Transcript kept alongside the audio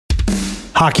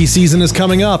Hockey season is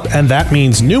coming up, and that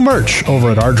means new merch over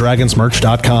at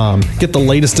OurDragonsMerch.com. Get the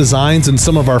latest designs and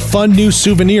some of our fun new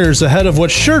souvenirs ahead of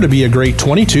what's sure to be a great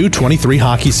 22-23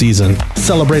 hockey season.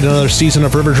 Celebrate another season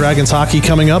of River Dragons hockey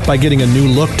coming up by getting a new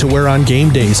look to wear on game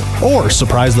days, or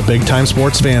surprise the big-time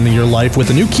sports fan in your life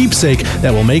with a new keepsake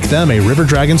that will make them a River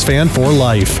Dragons fan for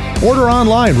life. Order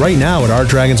online right now at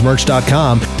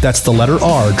OurDragonsMerch.com. That's the letter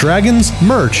R,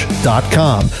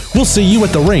 DragonsMerch.com. We'll see you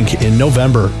at the rink in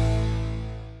November.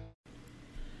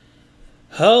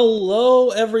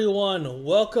 Hello, everyone.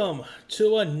 Welcome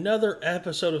to another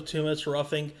episode of 2 Minutes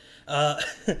Roughing.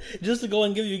 Just to go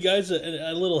and give you guys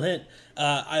a little hint,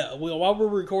 while we're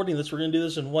recording this, we're going to do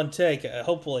this in one take,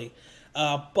 hopefully.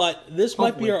 But this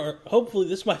might be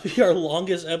our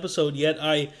longest episode yet.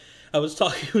 I was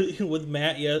talking with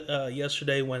Matt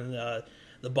yesterday when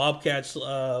the Bobcats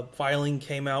filing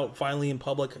came out, finally in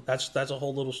public. That's a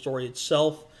whole little story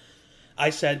itself. I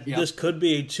said This could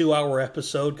be a 2-hour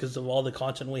episode because of all the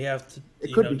content we have to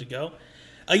go.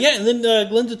 And then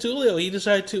Glenn DeTulio, he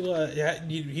decided to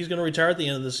he's going to retire at the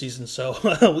end of the season,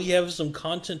 so we have some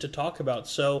content to talk about.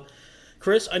 So,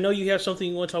 Chris, I know you have something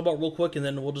you want to talk about real quick, and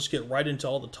then we'll just get right into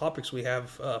all the topics we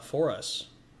have for us.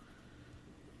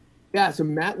 Yeah, so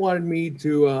Matt wanted me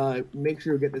to make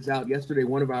sure to get this out yesterday.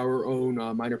 One of our own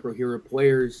Minor Pro Hero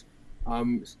players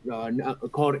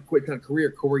called it quit career,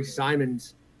 Corey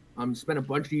Simons. Spent a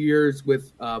bunch of years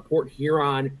with Port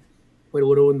Huron, played a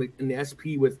little in the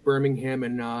SP with Birmingham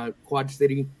and Quad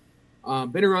City.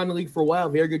 Been around the league for a while,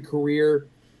 very good career.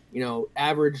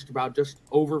 Averaged about just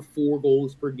over 4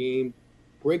 goals per game.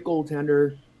 Great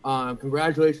goaltender.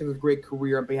 Congratulations, great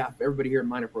career on behalf of everybody here at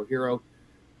Minor Pro Hero.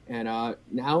 And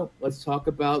now let's talk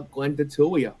about Glenn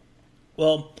DeTulio.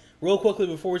 Well, real quickly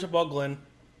before we talk about Glenn,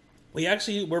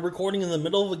 we're recording in the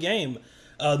middle of a game.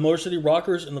 Motor City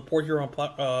Rockers and the Port Huron.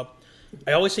 I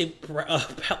always script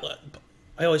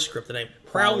the name.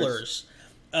 Prowlers.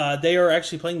 They are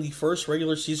actually playing the first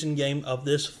regular season game of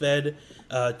this Fed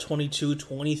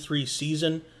 22-23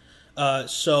 season.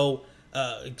 So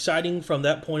exciting from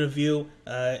that point of view.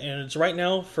 And it's right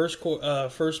now first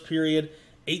period.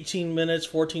 18 minutes,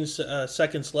 14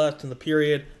 seconds left in the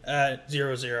period at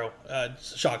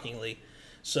 0-0. Shockingly.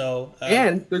 So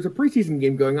and there's a preseason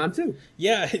game going on too.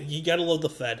 Yeah, you gotta love the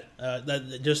Fed.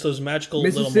 Just those magical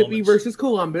little moments. Mississippi versus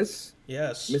Columbus.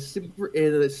 Yes, Mississippi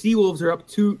and the Seawolves are up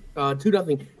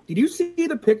 2-0. Did you see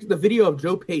the video of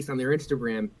Joe Pace on their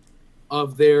Instagram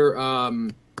of their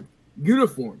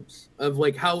uniforms of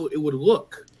like how it would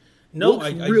look? No,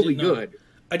 looks really good.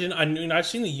 I didn't. I mean, I've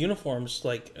seen the uniforms.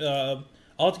 Like, I'll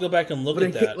have to go back and look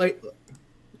at that.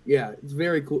 It's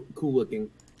very cool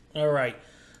looking. All right.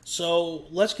 So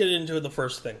let's get into the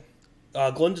first thing.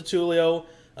 Glenn DeTulio,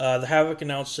 the Havoc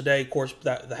announced today, of course,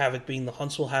 that the Havoc being the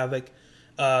Huntsville Havoc.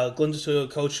 Glenn DeTulio,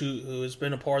 coach who has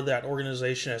been a part of that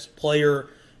organization as a player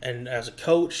and as a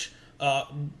coach. I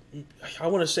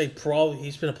want to say probably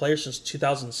he's been a player since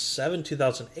 2007,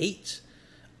 2008.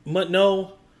 But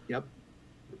no. Yep.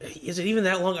 Is it even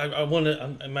that long?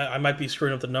 I might be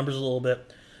screwing up the numbers a little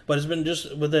bit. But it's been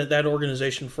just with that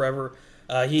organization forever.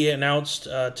 He announced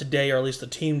today, or at least the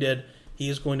team did, he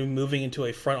is going to be moving into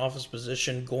a front office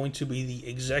position, going to be the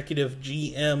executive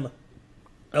GM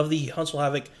of the Huntsville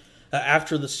Havoc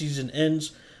after the season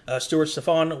ends. Stuart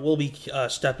Stefan will be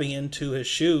stepping into his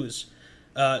shoes.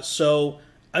 So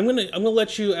I'm gonna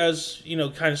let you, as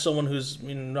kind of someone who's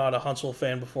not a Huntsville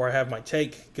fan, before I have my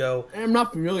take go. And I'm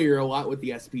not familiar a lot with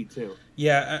the SP too.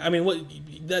 Yeah, I mean,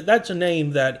 that's a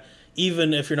name that,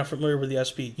 even if you're not familiar with the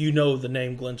SP, you know the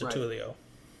name Glenn DeTulio. Right.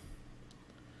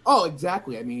 Oh,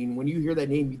 exactly. I mean, when you hear that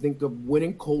name, you think of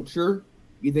winning culture,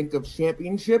 you think of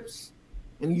championships,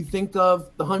 and you think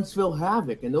of the Huntsville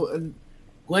Havoc. And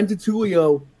Glenn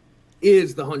DeTulio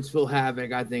is the Huntsville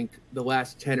Havoc, I think, the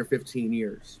last 10 or 15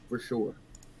 years, for sure.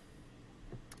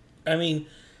 I mean,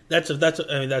 that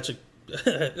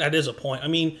is a point. I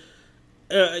mean,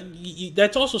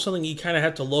 that's also something you kind of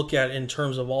have to look at in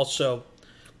terms of also.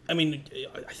 I mean,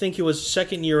 I think it was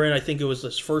second year in. I think it was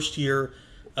this first year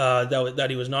that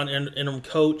he was not an interim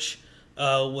coach.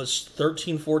 Was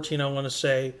 13-14, I want to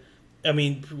say. I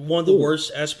mean, one of the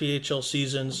worst SPHL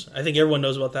seasons. I think everyone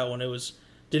knows about that one. It was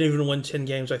didn't even win 10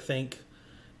 games. I think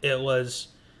it was,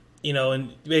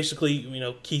 and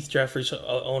basically, Keith Jeffries,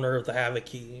 owner of the Havoc,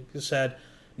 he said,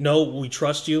 "No, we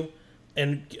trust you."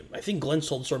 And I think Glenn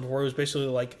told the story before. It was basically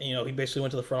like, he basically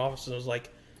went to the front office and was like,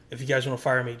 "If you guys want to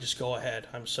fire me, just go ahead.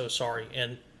 I'm so sorry."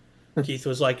 And Keith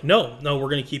was like, no, we're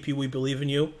going to keep you. We believe in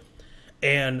you.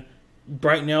 And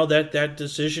right now that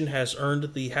decision has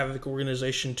earned the Havoc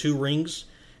organization 2 rings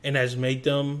and has made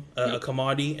them a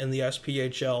commodity in the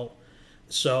SPHL.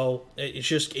 So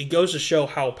it goes to show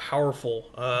how powerful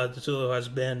DeTullio has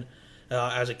been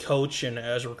as a coach and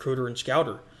as a recruiter and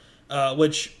scouter.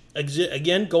 Which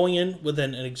again, going in with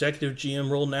an executive GM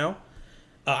role now,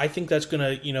 I think that's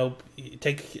going to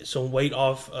take some weight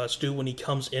off Stu when he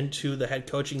comes into the head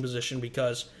coaching position,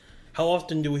 because how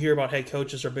often do we hear about head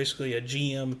coaches are basically a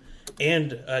GM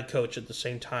and a coach at the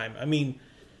same time? I mean,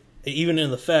 even in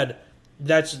the Fed,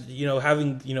 that's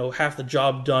having half the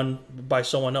job done by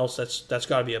someone else. That's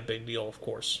got to be a big deal, of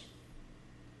course.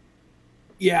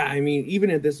 Yeah, I mean, even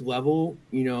at this level,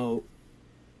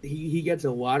 he gets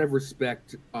a lot of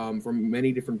respect from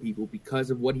many different people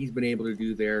because of what he's been able to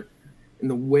do there and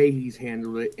the way he's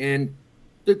handled it, and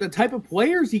the type of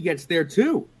players he gets there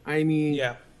too. I mean,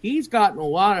 yeah, he's gotten a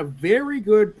lot of very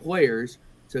good players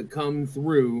to come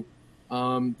through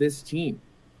this team.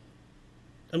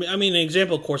 I mean, an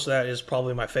example, of course, of that is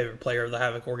probably my favorite player the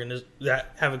Havoc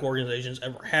organization's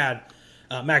ever had,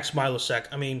 Max Milosek.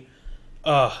 I mean,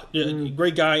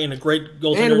 great guy and a great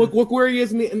goaltender. And look where he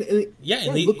is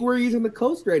look where he is in the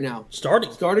Coast right now.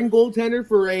 Starting goaltender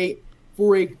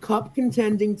for a cup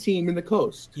contending team in the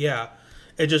Coast. Yeah,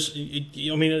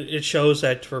 it shows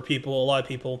that for a lot of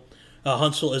people,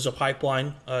 Huntsville is a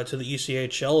pipeline to the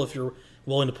ECHL if you're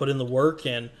willing to put in the work.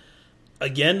 And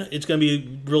again, it's going to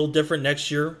be real different next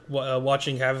year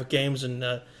watching Havoc games and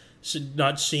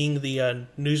not seeing the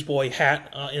newsboy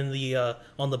hat on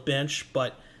the bench,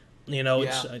 but.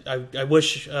 I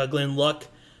wish Glenn luck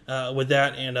with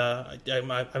that, and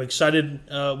I'm excited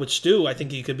with Stu. I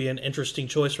think he could be an interesting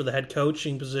choice for the head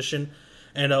coaching position,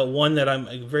 and one that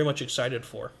I'm very much excited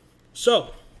for. So,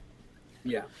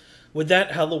 with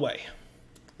that out of the way,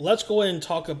 let's go ahead and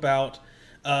talk about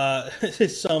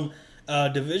some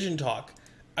division talk.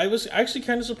 I was actually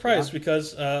kind of surprised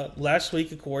because last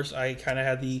week, of course, I kind of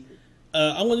had the.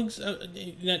 I'm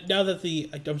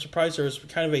surprised there was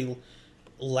kind of a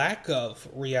lack of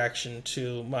reaction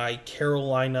to my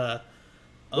Carolina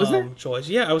choice.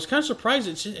 Yeah, I was kind of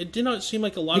surprised. It did not seem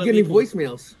like a lot of people. Did you get any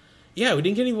voicemails? Yeah, we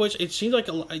didn't get any voice. It seemed like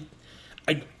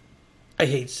I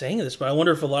hate saying this, but I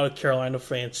wonder if a lot of Carolina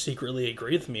fans secretly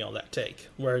agree with me on that take,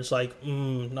 where it's like,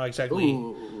 not exactly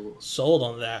sold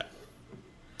on that.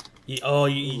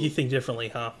 You think differently,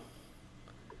 huh?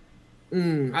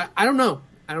 I don't know.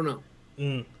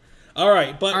 All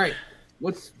right.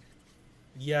 Let's.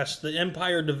 Yes, the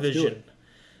Empire Division.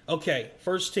 Okay,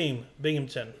 first team,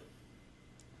 Binghamton.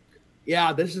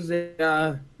 Yeah, this is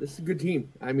a good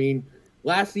team. I mean,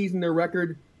 last season their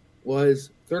record was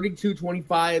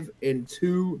 32-25 and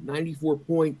 294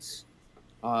 points.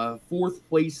 Fourth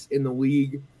place in the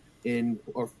league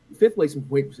or fifth place in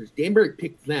point percentage. Danbury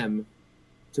picked them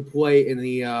to play in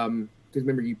the because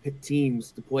remember you picked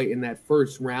teams to play in that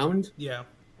first round. Yeah,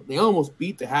 they almost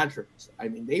beat the Hat-Tricks. I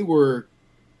mean, they were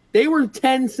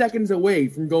 10 seconds away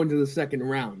from going to the second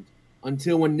round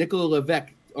until when Nikola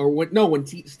Levesque when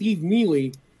Steve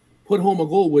Mealy put home a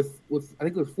goal with I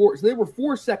think it was 4. So they were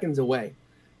 4 seconds away.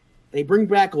 They bring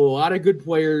back a lot of good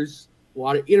players, a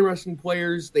lot of interesting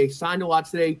players. They signed a lot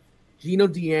today. Gino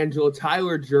D'Angelo,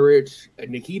 Tyler Jurich,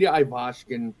 Nikita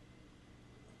Ivashkin,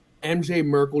 MJ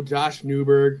Merkel, Josh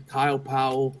Newberg, Kyle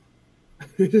Powell.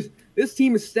 This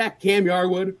team is stacked. Cam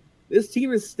Yarwood. This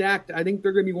team is stacked. I think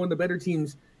they're going to be one of the better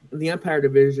teams in the Empire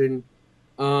Division.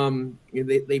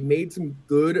 They made some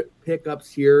good pickups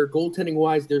here. Goaltending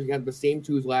wise, they've got the same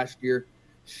two as last year.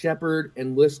 Shepard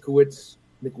and Liskowitz.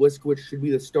 Nick Liskowitz should be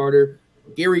the starter.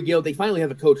 Gary Gill, they finally have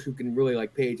a coach who can really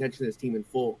pay attention to this team in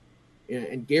full.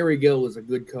 And Gary Gill is a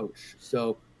good coach.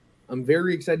 So I'm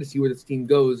very excited to see where this team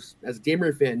goes. As a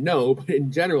Danbury fan, no, but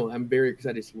in general, I'm very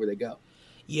excited to see where they go.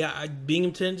 Yeah,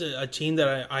 Binghamton's a team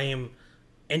that I am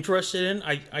interested in.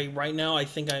 I right now I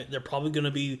think they're probably going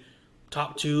to be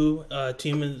top 2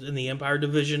 team in the Empire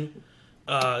Division.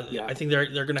 I think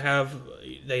they're going to have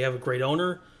a great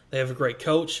owner, they have a great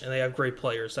coach, and they have great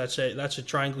players. That's a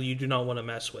triangle you do not want to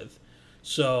mess with.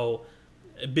 So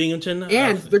Binghamton,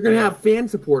 and they're going to have fan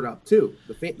support up too.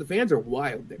 The fans are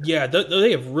wild there. Yeah,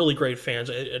 they have really great fans.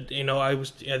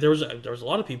 There was a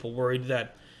lot of people worried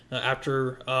that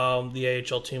after the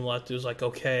AHL team left, it was like,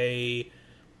 okay,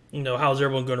 how's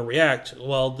everyone going to react?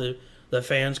 Well, the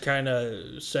fans kind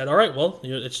of said, all right, well,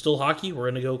 it's still hockey. We're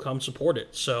going to go come support it.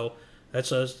 So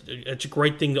it's a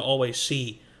great thing to always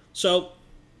see. So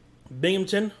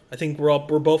Binghamton, I think we're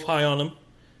both high on them.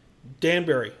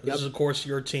 Danbury, this is, of course,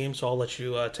 your team, so I'll let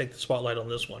you take the spotlight on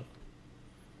this one.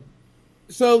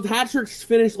 So the Hat-Tricks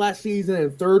finished last season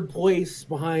in third place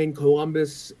behind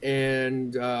Columbus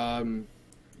and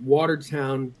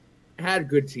Watertown. Had a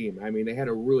good team. I mean, they had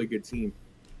a really good team.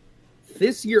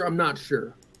 This year, I'm not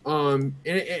sure. And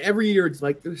every year it's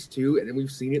like this too, and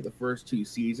we've seen it the first 2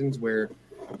 seasons where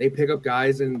they pick up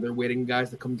guys and they're waiting guys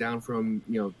to come down from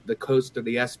the coast of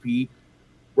the SP.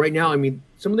 Right now, I mean,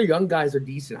 some of the young guys are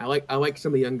decent. I like some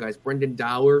of the young guys. Brendan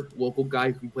Dowler, local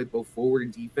guy who can play both forward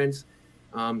and defense.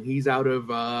 He's out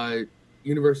of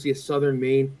University of Southern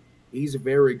Maine. He's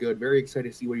very good. Very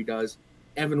excited to see what he does.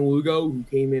 Evan Lugo, who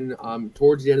came in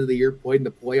towards the end of the year, played in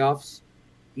the playoffs.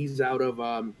 He's out of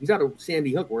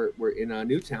Sandy Hook. We're in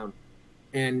Newtown,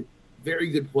 and very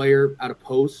good player out of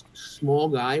post. Small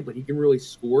guy, but he can really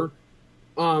score.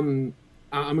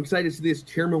 I'm excited to see this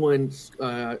Tirmalin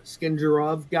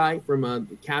Skenjarov guy from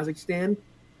Kazakhstan.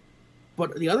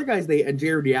 But the other guys,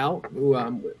 Jared Yao, who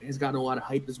has gotten a lot of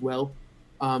hype as well.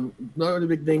 Another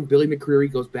big thing, Billy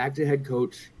McCreary goes back to head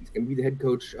coach. He's going to be the head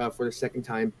coach for the second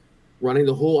time, running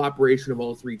the whole operation of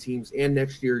all 3 teams and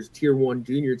next year's Tier 1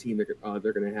 junior team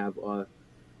they're going to have, or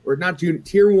not junior,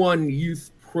 Tier 1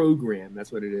 youth program.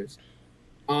 That's what it is.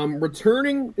 They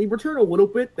return a little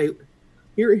bit.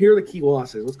 Here are the key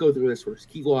losses. Let's go through this first.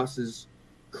 Key losses.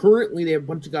 Currently, they have a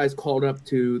bunch of guys called up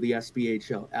to the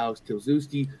SPHL. Alex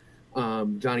Kilzewski,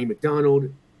 Johnny McDonald,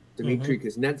 Dmitry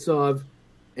Kuznetsov,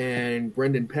 and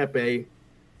Brendan Pepe.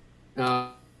 A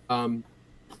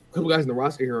couple guys in the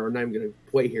roster here are not even going to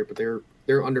play here, but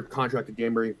they're under contract at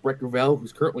Danbury. Brett Gravel,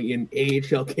 who's currently in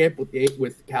AHL camp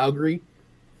with Calgary.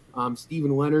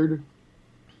 Stephen Leonard.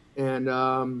 And,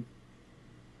 I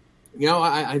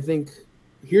think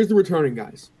here's the returning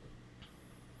guys.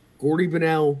 Gordy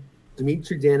Bonnell,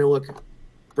 Dimitri Daniluk,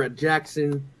 Brett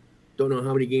Jackson. Don't know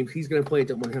how many games he's going to play.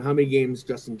 Don't know how many games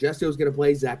Justin Gesto is going to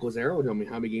play. Zach Lazaro, don't know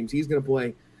how many games he's going to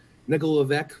play. Nikola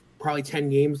Levesque, probably 10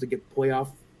 games to get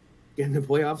in the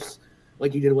playoffs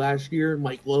like he did last year.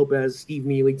 Mike Lopez, Steve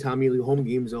Neely, Tom Neely, home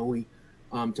games only.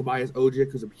 Tobias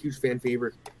Ojic, who's a huge fan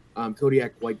favorite.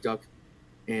 Kodiak White Duck.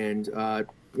 And,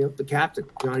 the captain,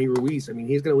 Johnny Ruiz. I mean,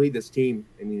 he's going to lead this team.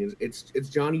 I mean, it's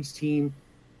Johnny's team.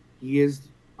 He is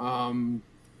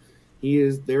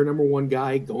their number one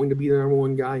guy, going to be their number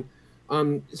one guy.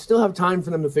 Still have time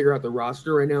for them to figure out the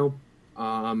roster right now.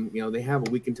 They have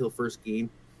a week until first game,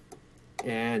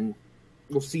 and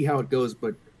we'll see how it goes.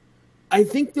 But I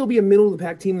think they'll be a middle of the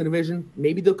pack team in the division.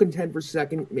 Maybe they'll contend for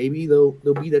second. Maybe they'll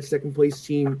be that second place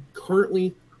team.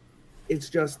 Currently, it's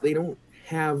just they don't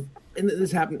have. And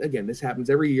this happens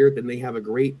every year. Then they have a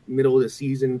great middle of the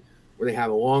season where they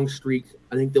have a long streak.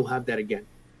 I think they'll have that again.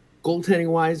 Goaltending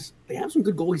wise, they have some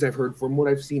good goalies. I've heard from what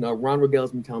I've seen. Ron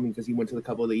Regal's been telling me because he went to a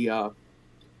couple of the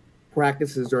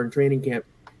practices during training camp.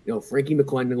 Frankie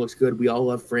McClendon looks good. We all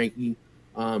love Frankie.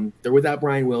 They're without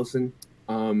Brian Wilson.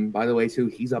 By the way, too,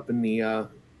 he's up in the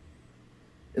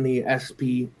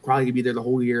SP, probably gonna be there the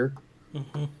whole year.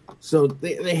 Mm-hmm. So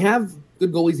they have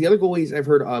good goalies. The other goalies I've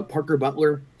heard, Parker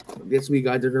Butler. This week,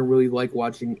 guys, they're going to really like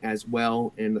watching as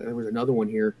well. And there was another one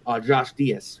here, Josh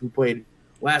Diaz, who played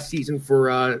last season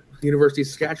for University of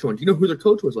Saskatchewan. Do you know who their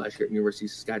coach was last year at University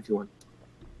of Saskatchewan?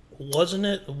 Wasn't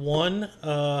it one?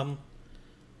 I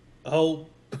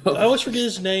always forget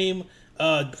his name.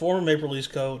 Former Maple Leafs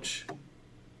coach.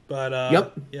 But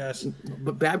yep. Yes.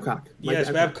 But Babcock. Yes,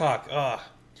 Babcock. I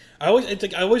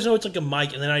always know it's like a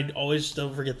Mike, and then I always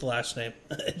still forget the last name.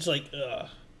 It's like,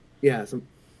 yeah. So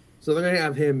they're going to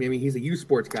have him. I mean, he's a U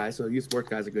Sports guy, so U Sports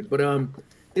guys are good. But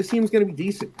this team's going to be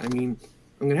decent. I mean,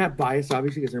 I'm going to have bias,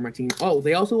 obviously, because they're my team. Oh,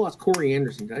 they also lost Corey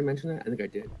Anderson. Did I mention that? I think I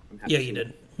did. Yeah, you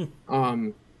did.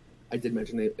 I did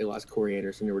mention they lost Corey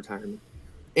Anderson to retirement.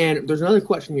 And there's another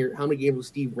question here. How many games will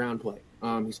Steve Brown play?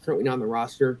 He's currently not on the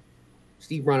roster.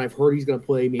 Steve Brown, I've heard he's going to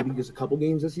play maybe just a couple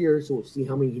games this year, so we'll see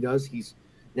how many he does. He's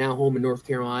now home in North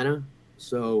Carolina.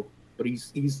 But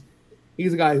he's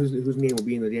a guy whose name will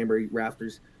be in the Danbury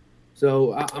Rafters.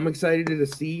 So I'm excited to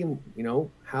see,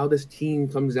 how this team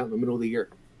comes out in the middle of the year.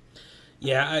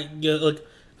 Yeah,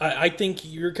 I think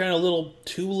you're kind of a little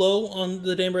too low on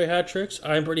the Danbury Hat Tricks.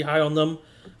 I'm pretty high on them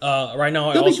right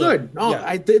now. They'll be good. Oh,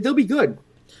 yeah. They'll be good.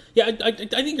 Yeah, I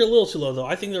think you're a little too low, though.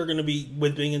 I think they're going to be,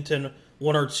 with Binghamton,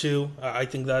 1 or 2. I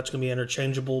think that's going to be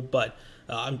interchangeable, but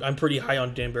I'm pretty high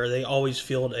on Danbury. They always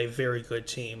field a very good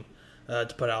team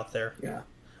to put out there. Yeah.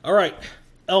 All right.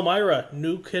 Elmira,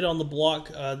 new kid on the block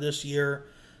this year.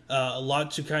 A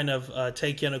lot to kind of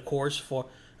take in, of course, for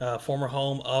former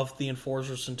home of the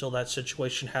Enforcers until that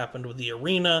situation happened with the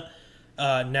arena.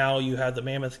 Now you have the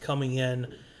Mammoth coming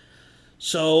in.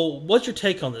 So what's your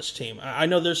take on this team? I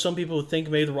know there's some people who think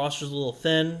maybe the roster's a little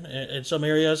thin in some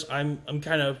areas. I'm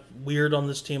kind of weird on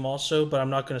this team also, but I'm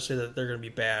not going to say that they're going to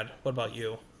be bad. What about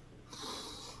you?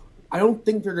 I don't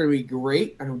think they're going to be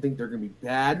great. I don't think they're going to be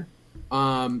bad.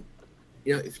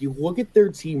 if you look at their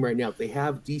team right now, they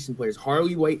have decent players.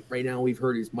 Harley White right now, we've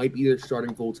heard, might be their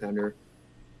starting goaltender.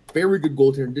 Very good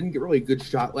goaltender. Didn't get really a good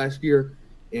shot last year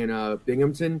in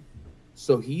Binghamton.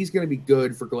 So he's going to be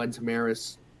good for Glenn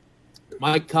Tamaris.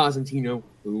 Mike Cosentino,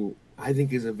 who I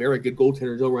think is a very good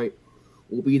goaltender, is all right,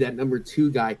 will be that number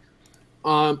 2 guy.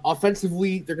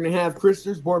 Offensively, they're going to have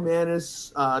Christers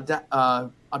Bormanis,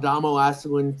 Adamo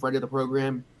Asselin, friend of the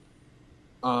program.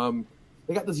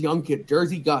 They got this young kid,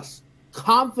 Jersey Gus,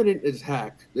 confident as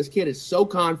heck. This kid is so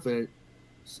confident,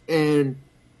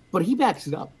 but he backs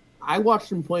it up. I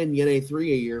watched him play in the NA3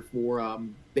 a year for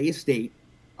Bay State.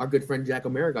 Our good friend Jack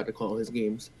O'Mara got to call his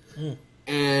games,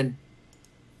 and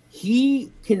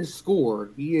he can score.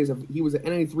 He was an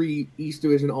NA3 East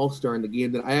Division All-Star in the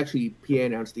game that I actually PA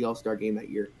announced the All-Star game that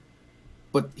year.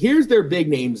 But here's their big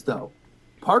names, though.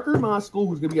 Parker Moskal,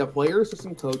 who's going to be a player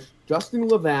assistant coach, Justin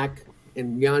Levac,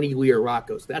 and Yanni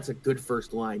Liarakos. That's a good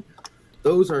first line.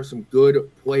 Those are some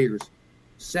good players.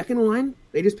 Second line,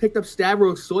 they just picked up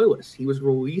Stavros Soilis. He was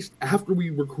released after we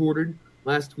recorded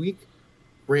last week.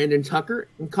 Brandon Tucker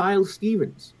and Kyle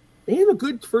Stevens. They have a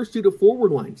good first 2 to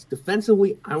forward lines.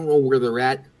 Defensively, I don't know where they're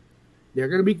at. They're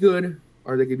going to be good.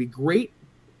 Are they going to be great?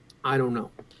 I don't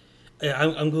know. Yeah,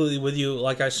 I'm completely with you.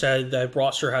 Like I said, that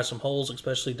roster has some holes,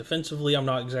 especially defensively. I'm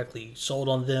not exactly sold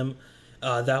on them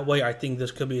that way. I think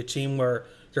this could be a team where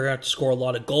they're going to have to score a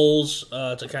lot of goals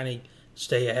to kind of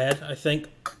stay ahead, I think.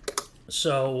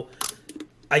 So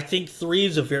I think 3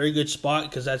 is a very good spot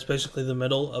because that's basically the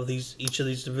middle of each of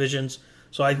these divisions.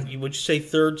 So would you say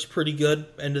 3rd's pretty good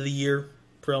end of the year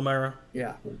for Elmira?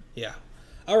 Yeah. Yeah.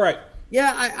 All right.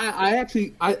 Yeah,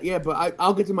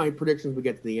 I'll get to my predictions when we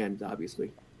get to the end,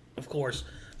 obviously. Of course.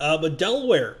 But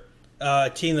Delaware, a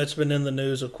team that's been in the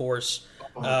news, of course.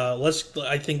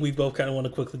 I think we both kind of want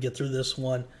to quickly get through this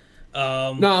one.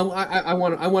 No, I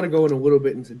want to go in a little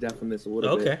bit into depth on this a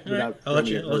little bit. Okay. Right. I'll let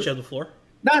you have the floor.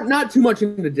 Not too much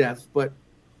into depth, but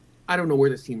I don't know where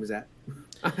this team is at.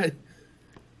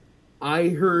 I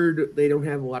heard they don't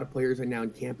have a lot of players right now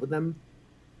in camp with them.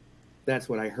 That's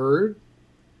what I heard.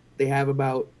 They have a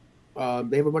bunch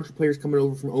of players coming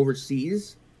over from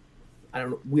overseas.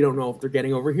 We don't know if they're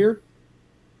getting over here.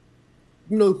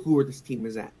 No clue where this team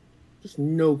is at. Just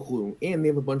no clue. And they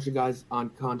have a bunch of guys on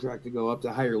contract to go up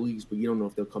to higher leagues, but you don't know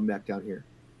if they'll come back down here.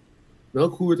 No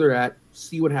clue where they're at.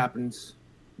 See what happens.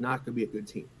 Not going to be a good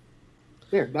team.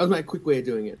 There, that was my quick way of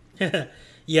doing it.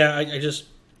 Yeah,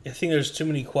 I think there's too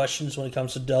many questions when it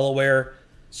comes to Delaware.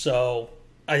 So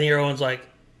I think everyone's like,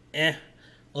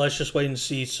 let's just wait and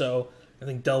see. So I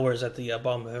think Delaware's at the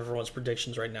bottom of everyone's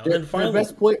predictions right now. And then finally,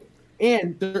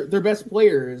 their best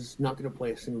player is not going to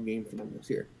play a single game for them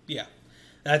this year. Yeah,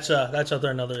 that's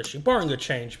another issue, barring a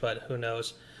change, but who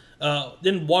knows.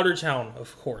 Then Watertown,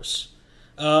 of course.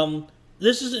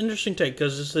 This is an interesting take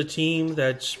because it's a team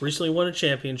that's recently won a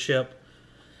championship,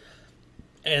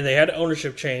 and they had an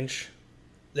ownership change.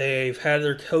 They've had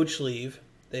their coach leave.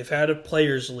 They've had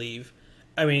players leave.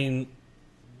 I mean,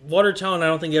 Watertown, I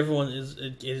don't think everyone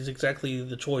is exactly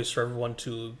the choice for everyone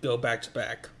to go back to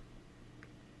back.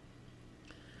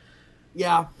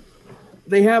 Yeah,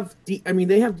 they have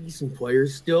decent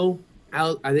players still.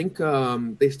 I think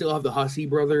they still have the Hussey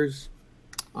brothers.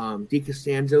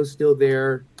 DiCostanzo's still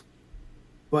there.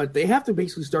 But they have to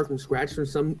basically start from scratch in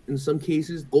some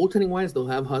cases. Goaltending wise, they'll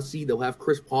have Hussey, they'll have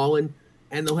Chris Paulin,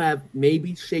 and they'll have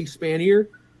maybe Shea Spanier,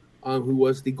 who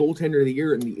was the goaltender of the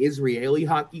year in the Israeli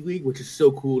Hockey League, which is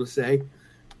so cool to say.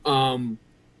 And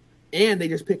they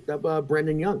just picked up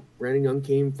Brendan Young. Brendan Young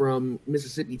came from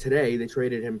Mississippi today. They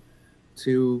traded him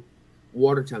to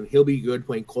Watertown. He'll be good,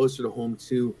 playing closer to home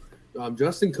too.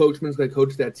 Justin Coachman's going to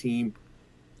coach that team.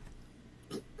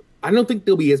 I don't think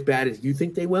they'll be as bad as you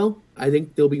think they will. I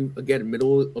think they'll be, again,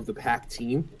 middle of the pack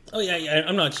team. Oh, yeah.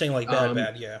 I'm not saying like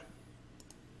bad, yeah.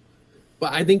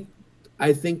 But I think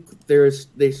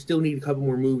they still need a couple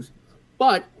more moves.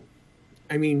 But,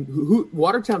 I mean,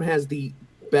 Watertown has the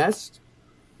best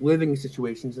living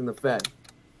situations in the Fed.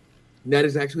 And that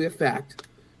is actually a fact.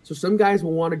 So some guys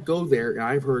will want to go there. And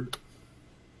I've heard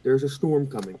there's a storm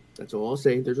coming. That's all I'll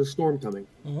say. There's a storm coming.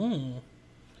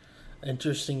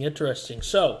 Interesting.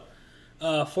 So,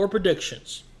 for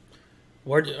predictions.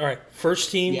 All right,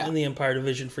 first team in the Empire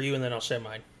Division for you, and then I'll say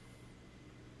mine.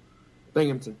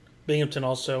 Binghamton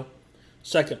also.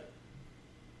 Second.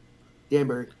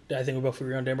 Danbury. I think we both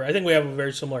agree on Danbury. I think we have a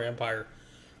very similar Empire.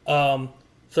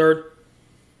 Third.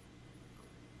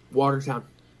 Watertown.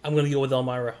 I'm going to go with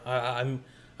Elmira. I'm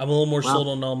a little more sold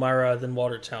on Elmira than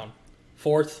Watertown.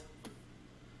 Fourth.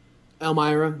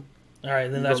 Elmira. All right,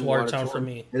 and then that's Watertown for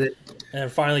me. And then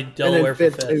finally Delaware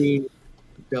for fifth.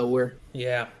 Delaware.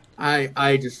 Yeah. I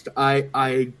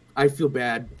feel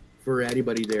bad for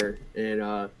anybody there,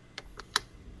 and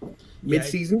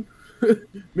mid-season,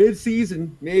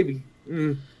 mid-season maybe.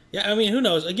 Yeah, I mean, who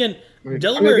knows? Again, I'm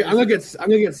Delaware. gonna get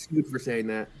sued for saying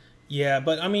that. Yeah,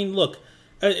 but I mean, look,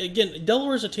 again,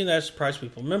 Delaware is a team that has surprised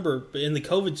people. Remember, in the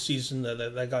COVID season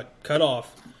that got cut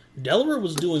off, Delaware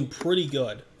was doing pretty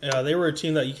good. They were a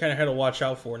team that you kind of had to watch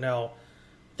out for. Now,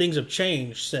 things have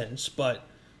changed since, but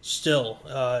still,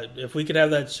 if we could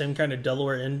have that same kind of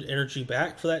Delaware energy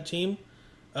back for that team,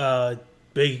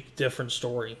 big different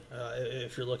story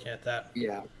if you're looking at that.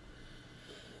 Yeah.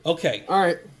 Okay. All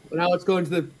right. Well, now let's go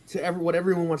into what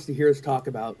everyone wants to hear us talk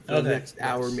about for the next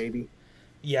hour, maybe.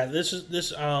 Yeah, this.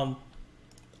 I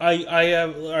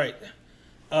have. All right.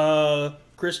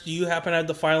 Chris, do you happen to have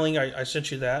the filing? I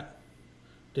sent you that.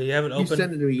 Do you have it open? You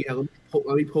sent it to me. Yeah.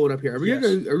 Let me pull it up here. Are we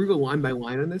going line by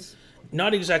line on this?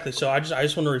 Not exactly. So I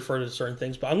just want to refer to certain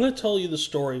things, but I'm going to tell you the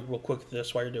story real quick.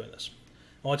 While you're doing this,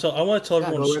 I want to tell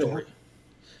everyone the story.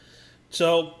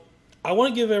 So I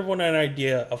want to give everyone an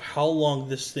idea of how long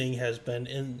this thing has been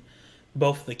in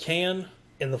both the can,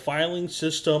 in the filing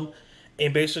system,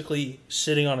 and basically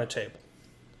sitting on a table.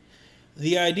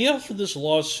 The idea for this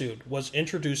lawsuit was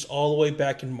introduced all the way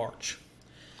back in March.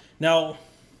 Now,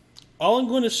 all I'm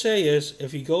going to say is,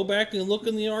 if you go back and look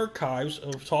in the archives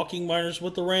of Talking Minors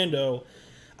with the Rando,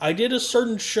 I did a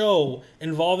certain show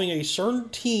involving a certain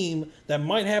team that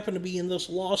might happen to be in this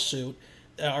lawsuit,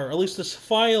 or at least this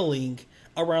filing,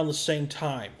 around the same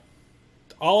time.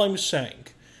 All I'm saying.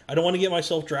 I don't want to get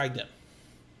myself dragged in.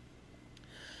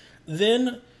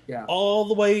 Then, all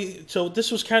the way, so this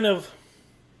was kind of,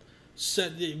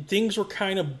 things were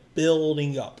kind of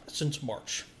building up since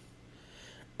March.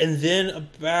 And then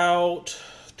about,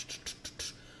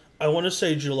 I want to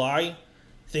say July,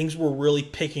 things were really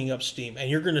picking up steam.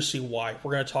 And you're going to see why.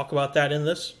 We're going to talk about that in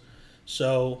this.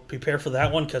 So prepare for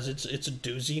that one because it's a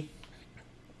doozy.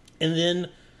 And then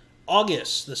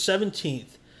August the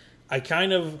 17th, I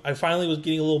finally was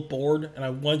getting a little bored and I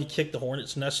wanted to kick the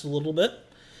hornet's nest a little bit.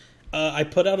 I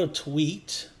put out a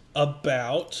tweet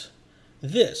about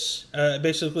this.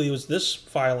 Basically, it was this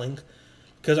filing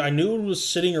because I knew it was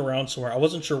sitting around somewhere. I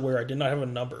wasn't sure where. I did not have a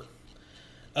number.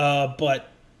 But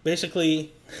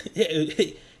basically,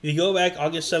 if you go back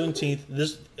August 17th,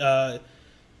 this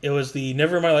it was the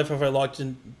 "Never in my life have I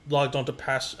logged on to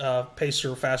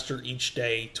Pacer faster each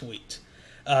day" tweet.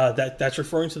 That's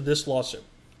referring to this lawsuit.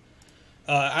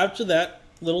 After that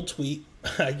little tweet,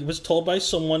 I was told by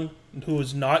someone who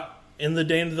was not in the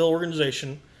Danville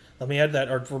organization. Let me add that,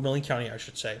 or Vermilion County, I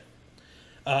should say.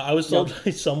 I was told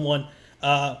by someone.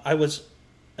 I was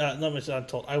not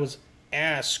told. I was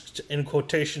asked in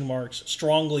quotation marks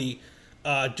strongly,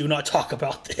 do not talk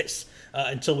about this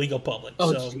until we go public.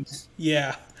 Oh, so geez.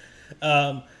 Yeah.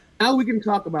 Now we can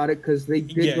talk about it because they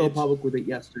did go public with it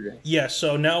yesterday. Yeah.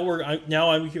 So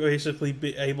now I'm basically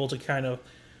able to kind of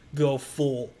go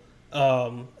full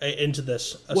into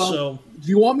this. Well, do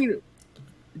you want me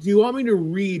to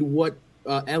read what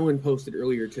Ellen posted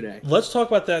earlier today? Let's talk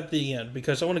about that at the end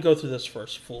because I want to go through this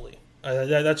first fully.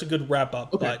 That's a good wrap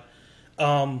up. Okay.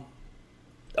 But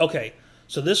okay.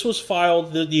 So this was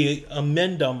filed. The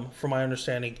amendum, from my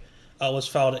understanding, was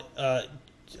filed the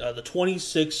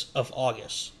 26th of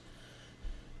August.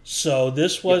 So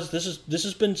this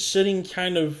has been sitting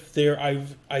kind of there.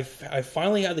 I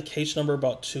finally had the case number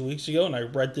about 2 weeks ago, and I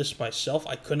read this myself.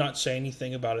 I could not say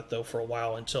anything about it though for a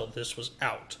while until this was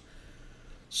out.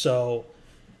 So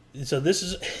this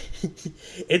is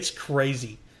it's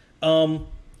crazy.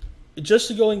 Just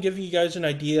to go and give you guys an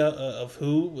idea of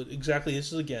who exactly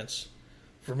this is against,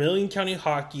 Vermilion County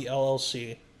Hockey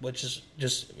LLC, which is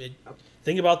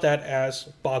think about that as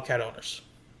Bobcat owners.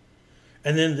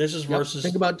 And then this is versus...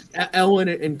 Think about Ellen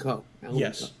and Co.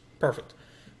 Yes, perfect.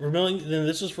 Then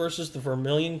this is versus the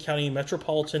Vermilion County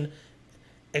Metropolitan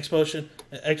Exposition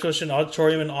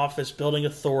Auditorium and Office Building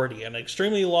Authority, an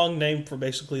extremely long name for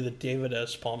basically the David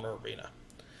S. Palmer Arena.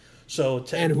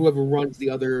 And whoever runs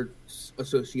the other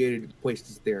associated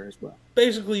places there as well.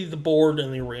 Basically the board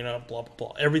and the arena, blah, blah,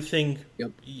 blah. Everything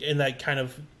in that kind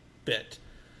of bit.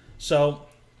 So...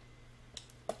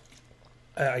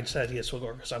 I decided yes, we'll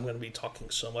go because I'm going to be talking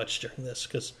so much during this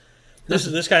because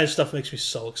this kind of stuff makes me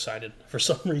so excited for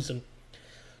some reason.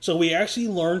 So we actually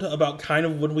learned about kind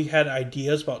of when we had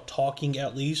ideas about talking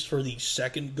at least for the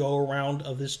second go around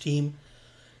of this team.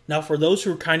 Now, for those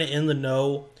who are kind of in the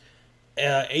know,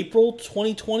 April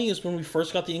 2020 is when we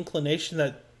first got the inclination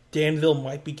that Danville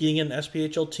might be getting an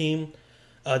SPHL team.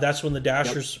 That's when the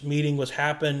Dashers meeting was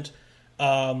happened.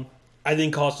 I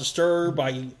then caused a stir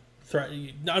by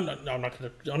No, I'm not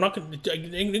going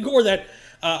to ignore that.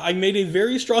 I made a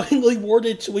very strongly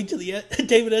worded tweet to the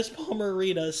David S. Palmer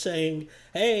Arena saying,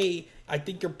 "Hey, I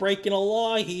think you're breaking a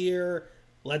law here.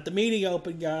 Let the meeting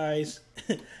open, guys."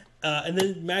 And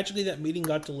then magically that meeting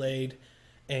got delayed,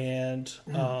 and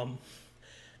then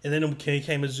it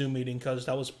became a Zoom meeting because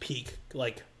that was peak,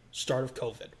 like, start of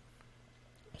COVID.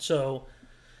 So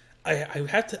I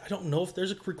had to. I don't know if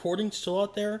there's a recording still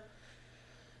out there.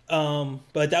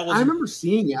 But that was. I remember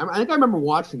seeing it. I think I remember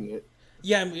watching it.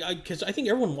 Yeah, because I think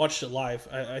everyone watched it live.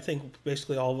 I think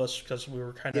basically all of us, because we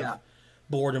were kind of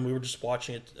bored and we were just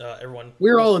watching it. Everyone.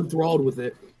 We were all enthralled with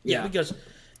it. Yeah, because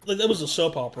it was a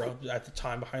soap opera at the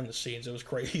time behind the scenes. It was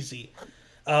crazy.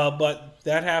 But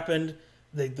that happened.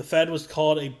 The Fed was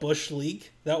called a Bush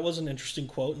leak. That was an interesting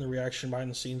quote, and the reaction behind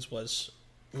the scenes was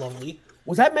lovely.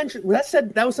 Was that mentioned?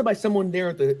 That was said by someone there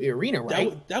at the arena,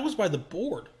 right? That was by the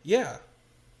board. Yeah.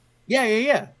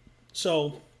 Yeah.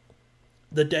 So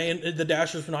the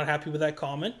Dashers were not happy with that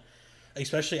comment,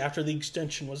 especially after the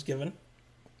extension was given.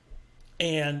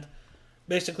 And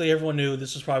basically everyone knew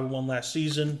this was probably one last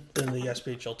season, then the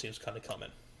SPHL team's kind of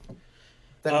coming.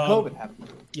 Then COVID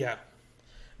happened. Yeah.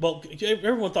 Well,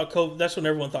 everyone thought COVID. That's when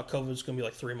everyone thought COVID was going to be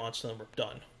like 3 months, and then we're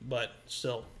done. But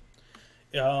still,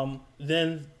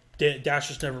 then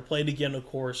Dashers never played again, of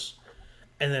course,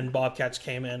 and then Bobcats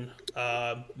came in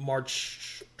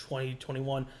March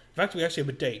 2021. In fact, we actually have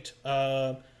a date.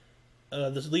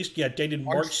 This at least dated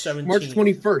March 17th. March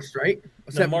 21st, right?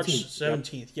 No, March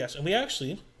 17th. Yep. Yes, and we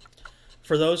actually,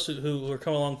 for those who are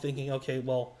coming along thinking, okay,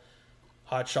 well,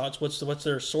 Hot Shots, what's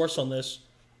their source on this?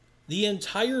 The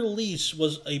entire lease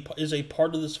is a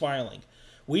part of this filing.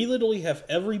 We literally have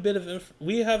every bit of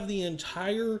we have the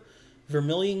entire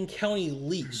Vermilion County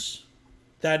lease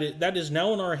that is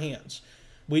now in our hands.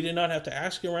 We did not have to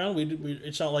ask around.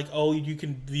 It's not like, oh, you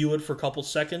can view it for a couple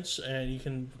seconds and you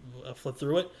can flip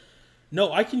through it.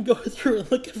 No, I can go through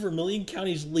and look at Vermilion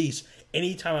County's lease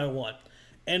anytime I want.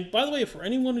 And by the way, for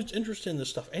anyone who's interested in this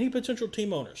stuff, any potential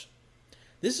team owners,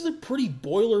 this is a pretty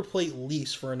boilerplate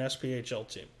lease for an SPHL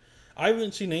team. I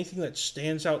haven't seen anything that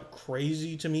stands out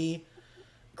crazy to me.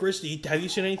 Christy, have you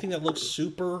seen anything that looks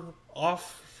super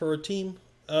off for a team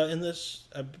in this?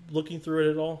 Looking through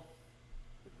it at all?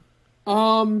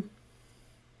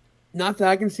 Not that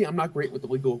I can see. I'm not great with the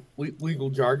legal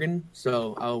jargon,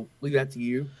 so I'll leave that to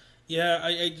you. Yeah,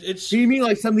 it's. Do you mean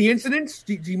like some of the incidents?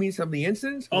 Do you mean some of the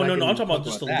incidents? Oh no, I'm talking about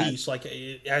just the lease, like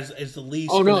as the lease.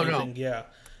 Oh no. Yeah.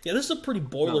 This is a pretty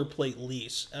boilerplate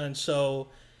lease, and so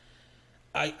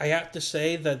I have to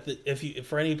say that if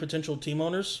for any potential team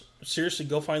owners, seriously,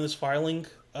 go find this filing.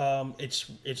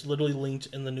 It's literally linked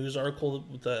in the news article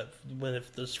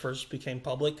if this first became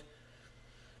public,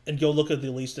 and go look at the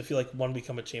lease if you want to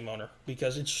become a team owner,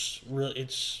 because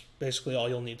it's basically all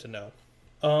you'll need to know.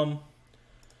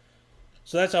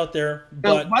 So that's out there.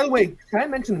 But now, by the way, can I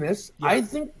mention this? Yeah. I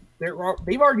think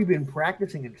they've already been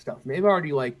practicing and stuff.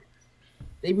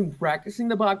 They've been practicing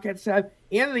the Bobcat side,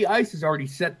 and the ice is already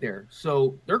set there,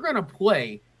 so they're going to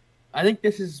play. I think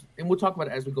this is, and we'll talk about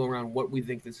it as we go around, what we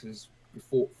think this is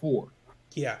for.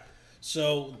 Yeah.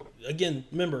 So again,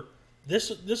 remember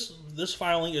this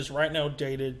filing is right now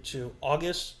dated to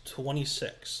August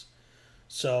 26th.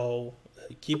 So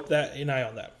keep an eye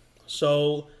on that.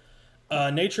 So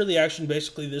nature of the action,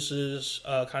 basically, this is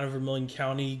kind of Vermilion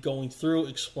County going through,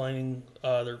 explaining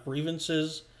their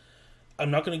grievances. I'm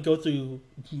not going to go through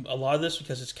a lot of this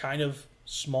because it's kind of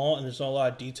small and there's not a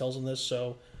lot of details in this.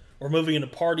 So we're moving into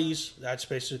parties. That's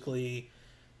basically,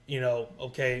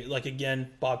 okay, again,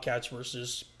 Bobcats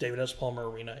versus David S. Palmer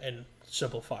Arena, and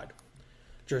simplified.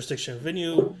 Jurisdiction and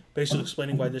venue, basically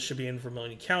explaining why this should be in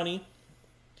Vermilion County.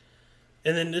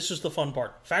 And then this is the fun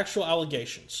part. Factual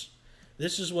allegations.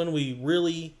 This is when we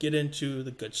really get into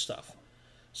the good stuff.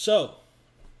 So,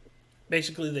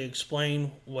 basically they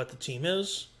explain what the team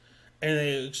is, and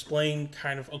they explain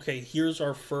kind of, okay, here's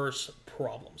our first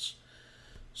problems.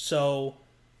 So,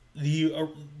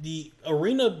 the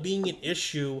arena being an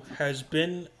issue has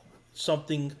been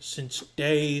something since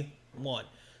day one.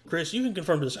 Chris, you can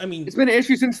confirm this. I mean, it's been an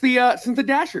issue since the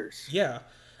Dashers. Yeah,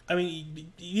 I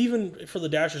mean, even for the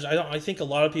Dashers, I think a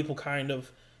lot of people kind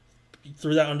of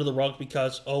threw that under the rug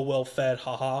because, oh well, Fed,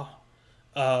 haha.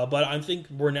 But I think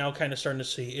we're now kind of starting to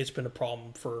see it's been a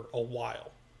problem for a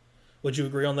while. Would you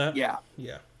agree on that? Yeah,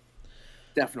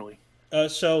 definitely.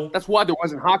 So that's why there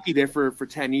wasn't hockey there for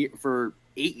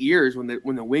 8 years when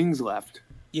the Wings left.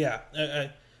 Yeah,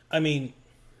 I mean,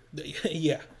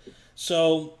 yeah.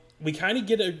 So we finally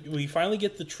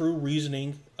get the true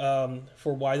reasoning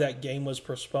for why that game was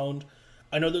postponed.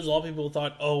 I know there's a lot of people who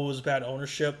thought, oh, it was bad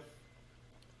ownership.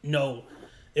 No,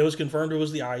 It was confirmed it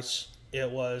was the ice. It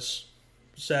was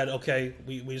said, okay,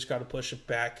 we just got to push it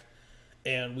back,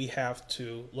 and we have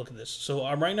to look at this. So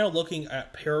I'm right now looking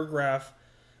at paragraph,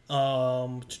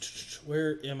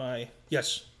 where am I?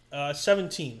 Yes,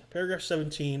 17. Paragraph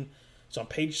 17. It's on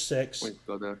page 6. Wait,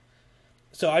 go there.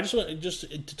 So I just want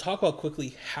to talk about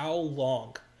quickly how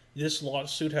long this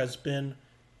lawsuit has been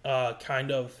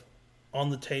kind of on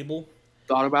the table.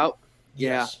 Thought about?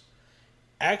 Yes.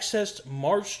 Yeah. Accessed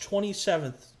March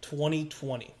 27th,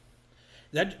 2020.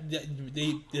 This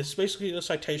is basically a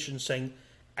citation saying,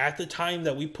 at the time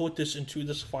that we put this into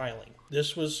this filing,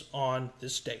 this was on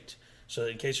this date. So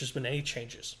in case there's been any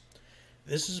changes.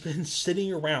 This has been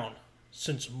sitting around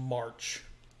since March.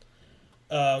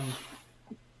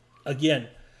 Again,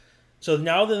 so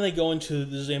now then they go into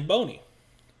the Zamboni.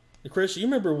 Chris, you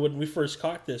remember when we first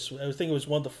caught this? I think it was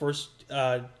one of the first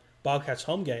Bobcats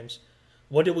home games.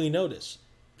 What did we notice?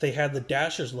 They had the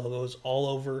Dashers logos all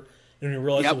over, and we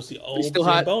realized it was the old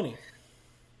Zamboni.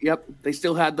 They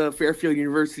still had the Fairfield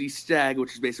University Stag,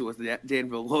 which is basically what the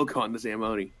Danville logo on the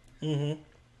Zamboni. Mm-hmm.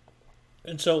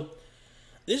 And so,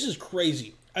 this is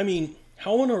crazy. I mean,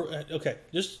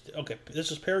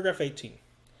 this is paragraph 18.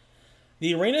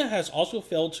 The arena has also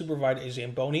failed to provide a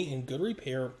Zamboni in good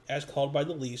repair as called by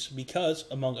the lease because,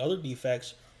 among other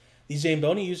defects, the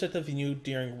Zamboni used at the venue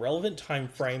during relevant time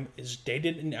frame is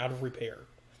dated and out of repair,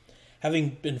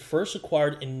 having been first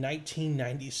acquired in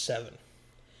 1997.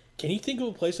 Can you think of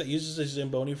a place that uses a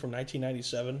Zamboni from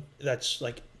 1997 that's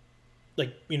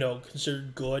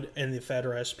considered good in the Fed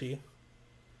or SP?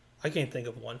 I can't think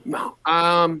of one. No.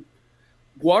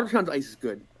 Watertown's ice is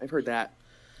good. I've heard that.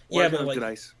 Yeah, but good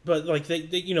ice. But they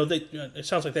it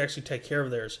sounds like they actually take care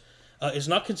of theirs. Is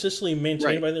not consistently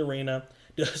maintained by the arena.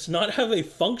 Does not have a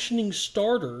functioning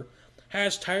starter.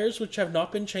 Has tires which have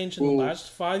not been changed in the last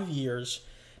 5 years.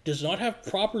 Does not have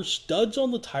proper studs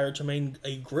on the tire to maintain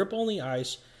a grip on the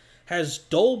ice. Has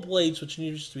dull blades which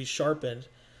needs to be sharpened.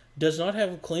 Does not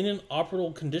have clean and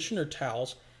operable conditioner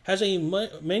towels. Has a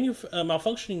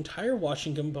malfunctioning tire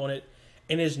washing component.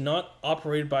 And is not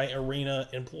operated by arena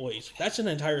employees. That's an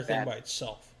entire thing by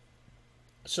itself.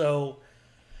 So,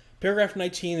 paragraph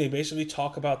 19, they basically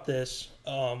talk about this,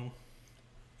 how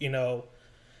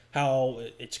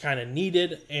it's kind of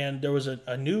needed. And there was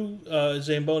a new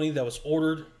Zamboni that was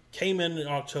ordered, came in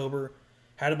October,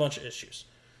 had a bunch of issues.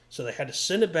 So they had to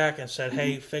send it back and said,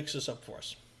 hey, fix this up for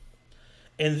us.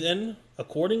 And then,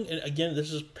 again,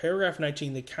 this is paragraph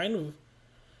 19, they kind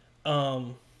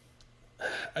of...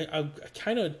 I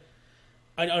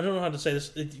don't know how to say this.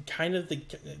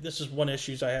 This is one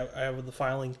issue I have with the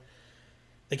filing.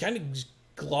 They kind of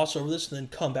gloss over this and then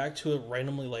come back to it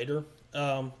randomly later.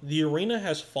 The arena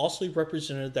has falsely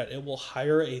represented that it will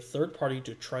hire a third party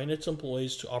to train its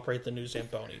employees to operate the new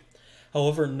Zamboni.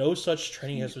 However, no such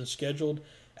training has been scheduled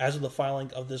as of the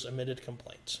filing of this admitted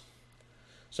complaint.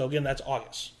 So again, that's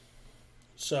August.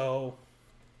 So,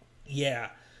 yeah,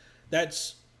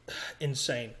 that's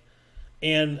insane.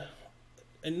 And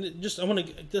just I want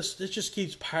to this just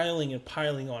keeps piling and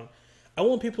piling on. I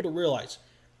want people to realize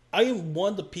I am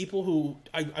one of the people who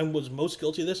I was most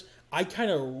guilty of this. I kind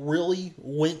of really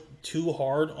went too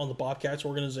hard on the Bobcats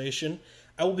organization.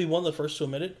 I will be one of the first to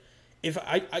admit it.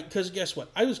 Because guess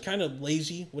what? I was kind of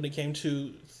lazy when it came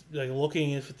to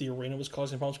looking if the arena was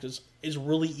causing problems because it's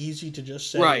really easy to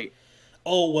just say,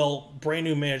 oh, well, brand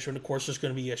new management, of course, there's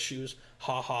going to be issues.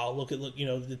 Ha ha, look,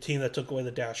 the team that took away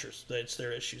the Dashers. It's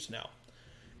their issues now.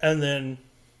 And then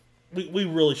we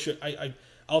really should,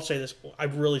 I'll say this, I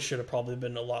really should have probably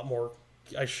been a lot more,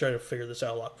 I should have figured this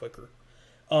out a lot quicker.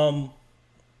 And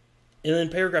then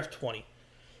paragraph 20.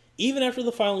 Even after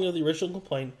the filing of the original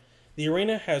complaint, the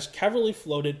arena has cavalierly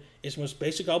floated its most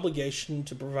basic obligation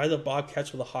to provide the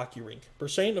Bobcats with a hockey rink.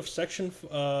 Pursuant of Section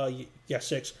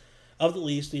 6 of the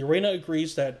lease, the arena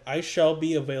agrees that ice shall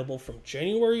be available from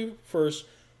January 1st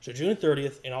to June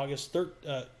 30th and August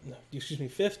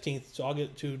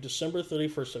 15th to December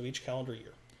 31st of each calendar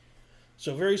year.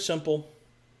 So very simple,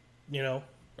 all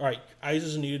right, ice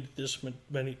is needed this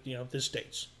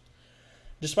dates.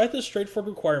 Despite this straightforward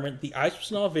requirement, the ice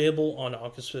was not available on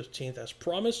August 15th as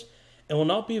promised and will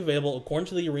not be available according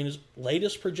to the arena's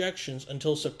latest projections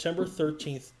until September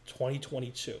 13th,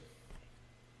 2022.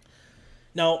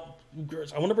 Now,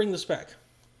 I want to bring this back.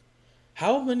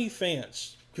 How many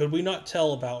fans could we not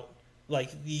tell about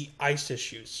the ice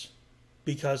issues?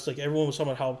 Because everyone was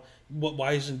talking about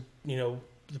why isn't the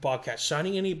Bobcats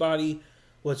signing anybody?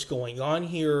 What's going on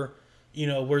here?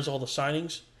 Where's all the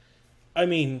signings? I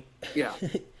mean, yeah,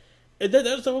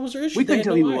 that was their issue. We couldn't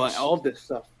tell you all of this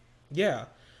stuff. Yeah,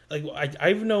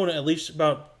 I've known at least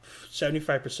about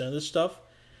 75% of this stuff.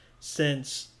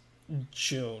 since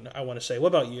June, I want to say. What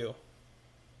about you?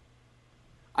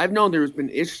 I've known there's been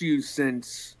issues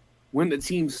since when the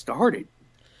team started.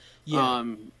 Yeah.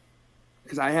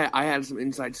 Because I had some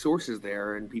inside sources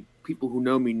there, and people who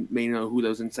know me may know who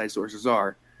those inside sources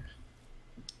are.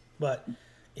 But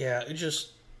yeah, it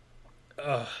just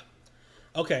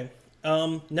okay.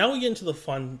 Now we get into the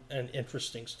fun and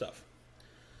interesting stuff.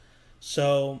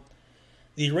 So,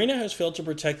 the arena has failed to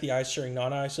protect the ice during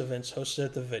non-ice events hosted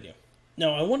at the venue.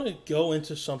 Now, I want to go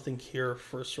into something here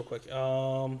first, real quick.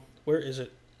 Where is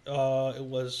it? It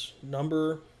was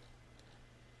number.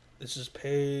 This is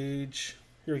page.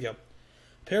 Here we go.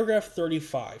 Paragraph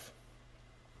 35.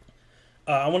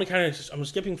 I want to I'm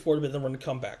skipping forward a bit, then we're going to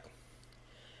come back.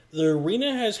 The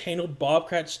arena has handled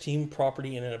Bobcats team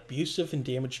property in an abusive and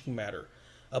damaging manner.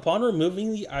 Upon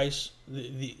removing the ice,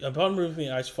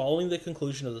 following the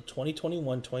conclusion of the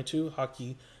 2021-22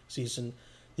 hockey season,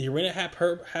 the arena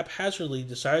haphazardly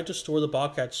decided to store the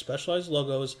Bobcats' specialized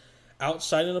logos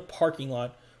outside in a parking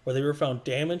lot where they were found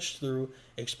damaged through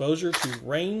exposure to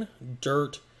rain,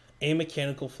 dirt, and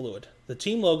mechanical fluid. The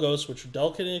team logos, which were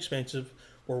delicate and expensive,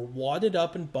 were wadded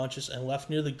up in bunches and left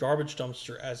near the garbage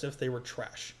dumpster as if they were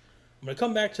trash. I'm going to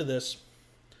come back to this,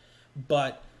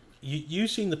 but you've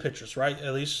seen the pictures, right?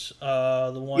 At least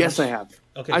the ones. Yes, I have.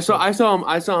 Okay, I saw them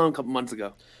a couple months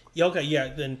ago. Yeah. Okay. Yeah.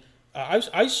 Then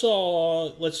I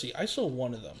saw. Let's see. I saw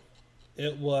one of them.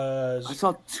 It was. I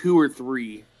saw 2 or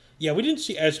 3. Yeah, we didn't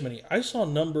see as many. I saw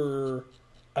number.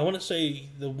 I want to say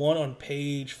the one on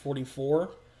page 44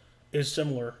 is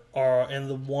similar, and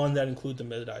the one that include the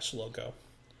mid-ice logo.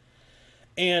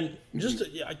 And just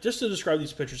to describe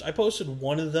these pictures, I posted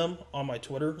one of them on my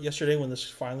Twitter yesterday when this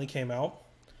finally came out.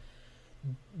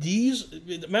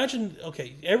 Imagine,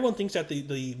 okay, everyone thinks that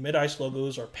the mid-ice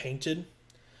logos are painted.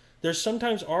 There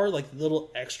sometimes are like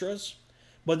little extras,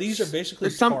 but these are basically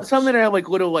some that have like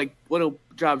little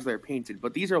jobs that are painted,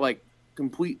 but these are like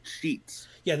complete sheets.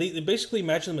 Yeah, they basically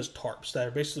imagine them as tarps that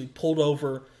are basically pulled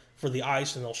over for the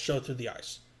ice, and they'll show through the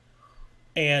ice.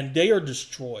 And they are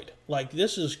destroyed. Like,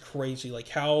 this is crazy. Like,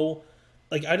 how...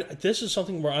 Like, this is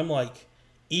something where I'm like,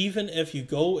 even if you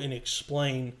go and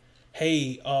explain,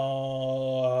 hey,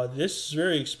 this is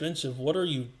very expensive, what are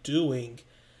you doing?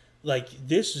 Like,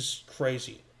 this is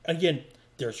crazy. Again,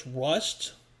 there's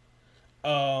rust.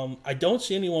 I don't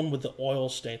see anyone with the oil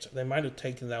stains. They might have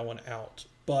taken that one out.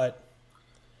 But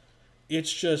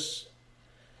it's just...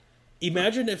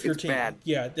 Imagine if your team... bad.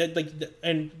 Yeah,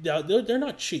 and they're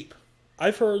not cheap.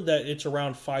 I've heard that it's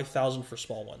around $5,000 for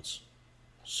small ones.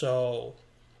 So,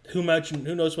 who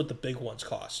knows what the big ones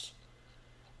cost?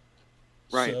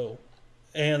 Right. So,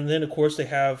 and then of course they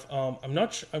have. I'm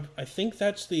not sure. I think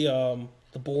that's the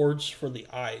boards for the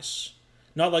ice,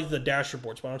 not like the dasher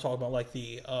boards, but I'm talking about like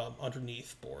the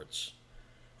underneath boards.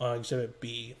 Exhibit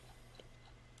B.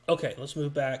 Okay, let's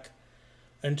move back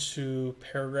into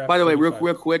paragraph. By the way, 35.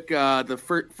 real quick,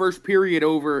 the first period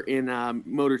over in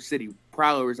Motor City,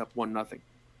 Prowler is up 1-0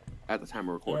 at the time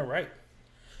of recording.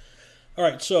 All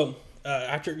right. So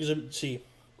after Exhibit C,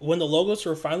 when the logos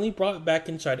were finally brought back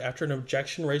inside after an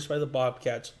objection raised by the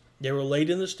Bobcats, they were laid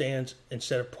in the stands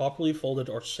instead of properly folded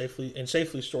or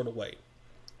safely stored away.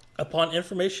 Upon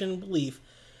information and belief,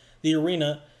 the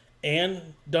arena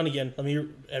and Dunnigan. Let me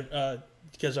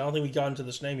because I don't think we got into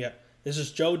this name yet. This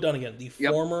is Joe Dunnigan, the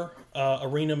former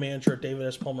arena manager at David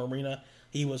S. Palmer Arena.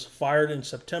 He was fired in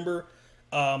September,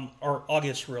 or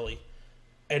August, really.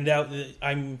 And now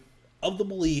I'm of the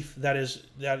belief that is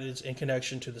in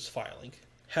connection to this filing.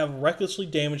 Have recklessly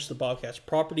damaged the Bobcats'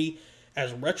 property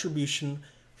as retribution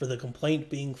for the complaint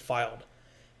being filed.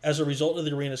 As a result of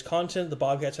the arena's content, the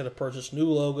Bobcats had to purchase new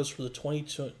logos for the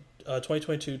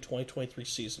 2022-2023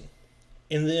 season.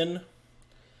 And then,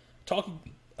 talking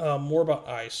more about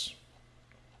ice.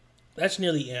 That's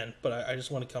near the end, but I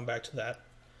just want to come back to that.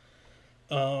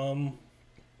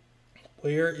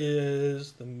 Where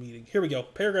is the meeting? Here we go.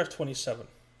 Paragraph 27.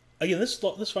 Again, this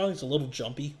filing is a little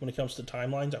jumpy when it comes to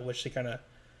timelines. I wish they kind of...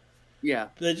 Yeah.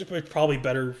 It's probably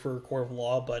better for a court of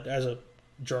law, but as a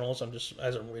journalist,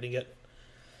 as I'm reading it.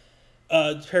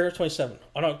 Paragraph 27.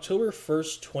 On October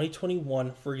 1st,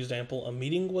 2021, for example, a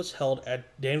meeting was held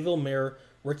at Danville Mayor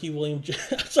Ricky Williams.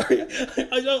 I'm sorry.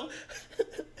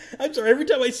 I'm sorry. Every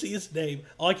time I see his name,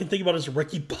 all I can think about is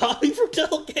Ricky Bobby from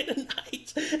Delegate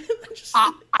Nights.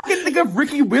 I can think of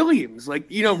Ricky Williams,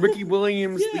 Ricky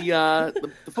Williams,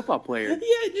 the football player. Yeah,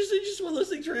 it's just one of those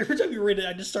things where every time you read it,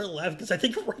 I just start laughing because I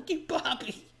think of Ricky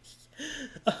Bobby.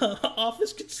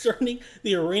 Office concerning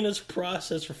the arena's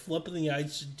process for flipping the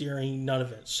ice during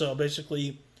non-events. So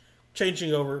basically,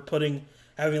 changing over,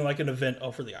 having like an event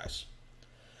over the ice.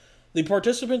 The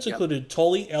participants included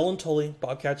Ellen Tully,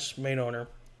 Bobcats main owner,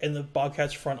 and the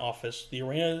Bobcats front office, the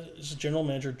arena's general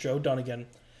manager, Joe Dunnigan,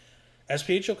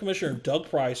 SPHL Commissioner Doug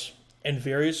Price, and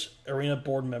various arena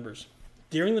board members.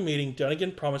 During the meeting,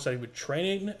 Dunnigan promised that he would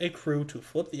train a crew to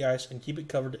flip the ice and keep it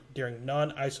covered during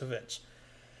non-ice events,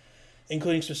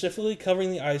 including specifically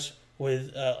covering the ice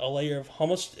with a layer of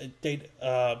homostate,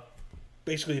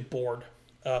 basically a board,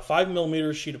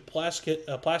 5mm sheet of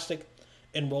plastic,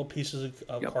 and rolled pieces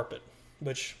of carpet,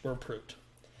 which were approved.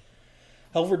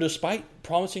 However, despite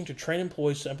promising to train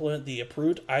employees to implement the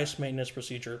approved ice maintenance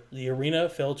procedure, the arena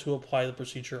failed to apply the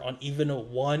procedure on even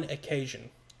one occasion.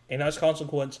 And as a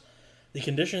consequence, the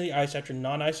condition of the ice after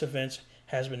non-ice events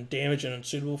has been damaged and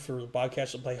unsuitable for the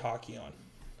Bobcats to play hockey on.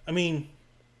 I mean,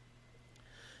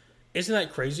 isn't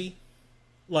that crazy?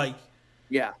 Like,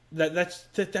 yeah,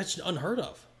 that's unheard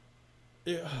of.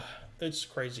 It's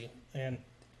crazy, and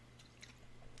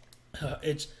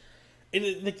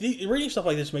reading stuff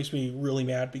like this makes me really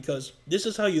mad, because this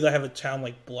is how you have a town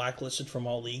like blacklisted from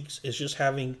all leagues. It's just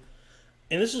having,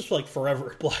 and this is like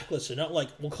forever blacklisted, not like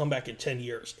we'll come back in 10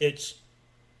 years. It's,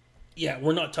 yeah,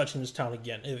 we're not touching this town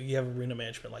again if you have arena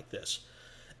management like this.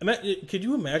 Could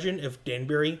you imagine if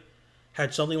Danbury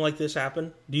had something like this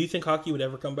happen? Do you think hockey would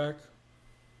ever come back?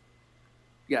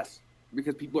 Yes,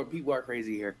 because people are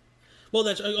crazy here. Well,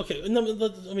 that's okay.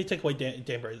 Let me take away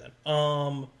Danbury then.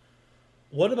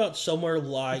 What about somewhere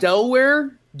like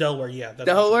Delaware? Delaware, yeah.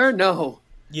 Delaware? No.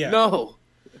 Yeah. No.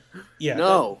 Yeah.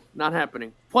 No, not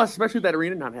happening. Plus, especially that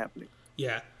arena, not happening.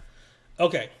 Yeah.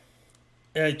 Okay.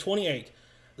 28.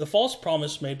 The false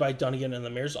promise made by Dunnigan in the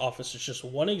mayor's office is just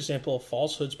one example of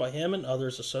falsehoods by him and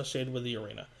others associated with the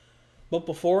arena. But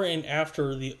before and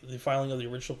after the filing of the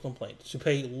original complaint, to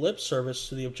pay lip service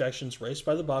to the objections raised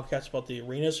by the Bobcats about the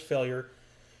arena's failure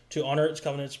to honor its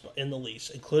covenants in the lease,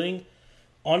 including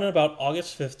on and about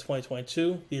August 5th,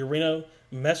 2022, the arena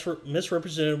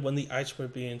misrepresented when the ice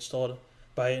would be installed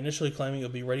by initially claiming it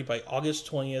would be ready by August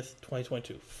 20th,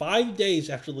 2022, 5 days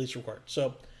after the lease required.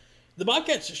 So the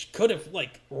Bobcats could have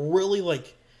really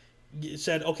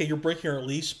said, okay, you're breaking our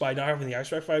lease by not having the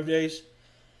ice right 5 days.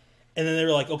 And then they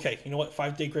were like, okay, you know what,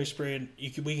 5 day grace period,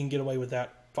 we can get away with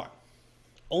that, fine.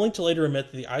 Only to later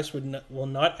admit that the ice will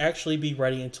not actually be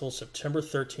ready until September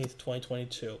 13th,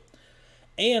 2022.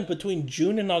 And between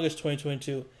June and August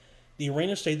 2022, the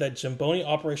arena stated that Zamboni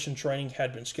operation training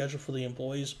had been scheduled for the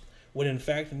employees, when in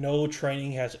fact no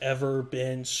training has ever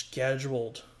been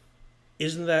scheduled.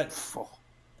 Isn't that...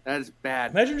 That is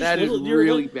bad. Imagine that is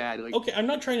really bad. Okay, I'm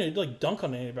not trying to dunk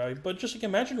on anybody, but just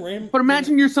imagine But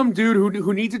imagine you're some dude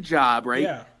who needs a job, right?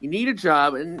 Yeah. You need a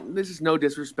job, and this is no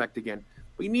disrespect again,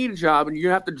 but you need a job, and you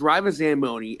have to drive a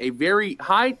Zamboni, a very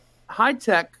high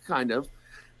tech kind of,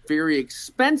 very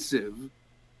expensive,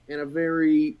 and a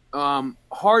very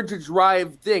hard to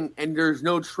drive thing, and there's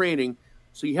no training,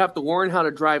 so you have to learn how to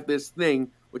drive this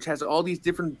thing, which has all these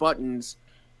different buttons,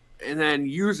 and then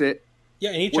use it.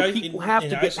 Yeah, and people have to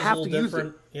use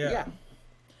it. Yeah.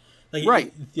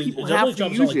 Right. People have to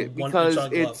use it because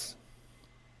it's...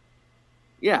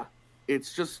 Yeah.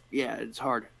 It's just... Yeah, it's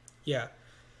hard. Yeah.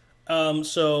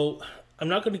 So, I'm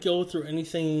not going to go through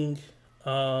anything...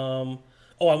 I do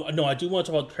want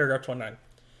to talk about paragraph 29.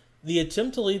 The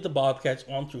attempt to lead the Bobcats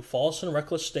on through false and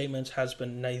reckless statements has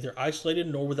been neither isolated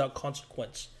nor without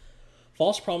consequence.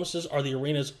 False promises are the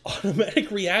arena's automatic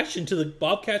reaction to the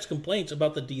Bobcats' complaints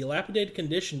about the dilapidated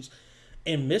conditions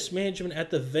and mismanagement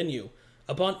at the venue.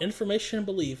 Upon information and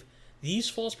belief, these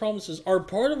false promises are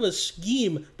part of a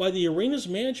scheme by the arena's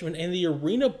management and the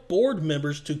arena board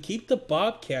members to keep the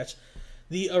Bobcats,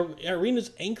 the arena's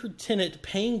anchor tenant,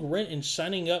 paying rent and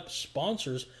signing up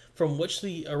sponsors from which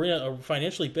the arena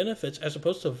financially benefits, as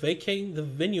opposed to vacating the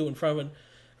venue in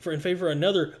favor of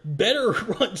another better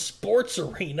run sports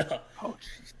arena. Oh,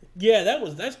 geez. Yeah,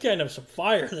 that's kind of some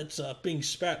fire that's being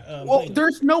spat.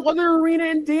 There's no other arena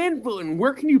in Danville, and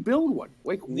where can you build one?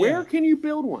 Where can you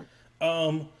build one?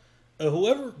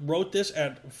 Whoever wrote this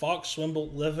at Fox, Swimble,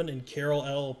 Levin, and Carroll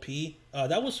LLP,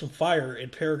 that was some fire in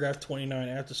paragraph 29.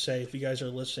 I have to say, if you guys are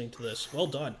listening to this, well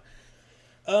done.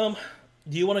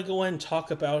 Do you want to go ahead and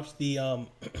talk about the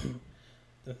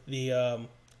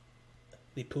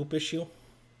poop issue?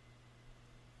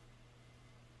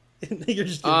 You're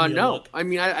just no. Look. I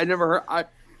mean, I never heard.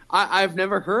 I've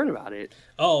never heard about it.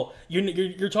 Oh,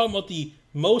 you're talking about the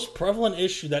most prevalent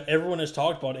issue that everyone has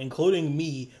talked about, including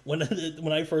me. When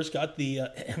I first got the,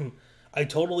 I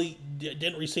totally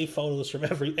didn't receive photos from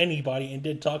anybody and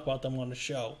did talk about them on the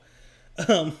show.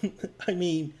 I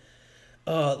mean,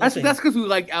 that's because we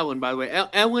like Ellen. By the way,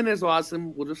 Ellen is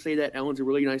awesome. We'll just say that Ellen's a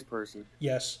really nice person.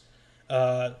 Yes.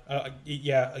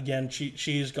 Yeah, again,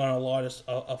 she's gone a lot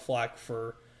of flack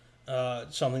for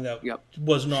something that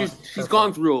was not. She's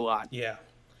gone through a lot. Yeah.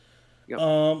 Yep.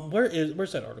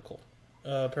 Where's that article?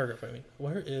 Paragraph. I mean,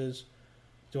 where is?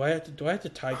 Do I have to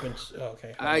type in? Oh,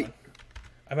 okay. Hold on.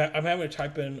 I'm having to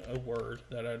type in a word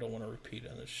that I don't want to repeat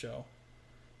on this show.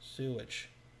 Sewage.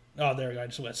 Oh, there we go. I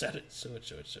just went and said it.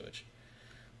 Sewage.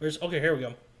 Okay, here we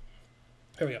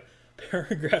go.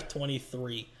 Paragraph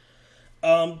 23.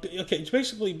 Okay, it's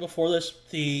basically before this.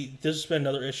 This has been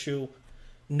another issue.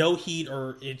 No heat,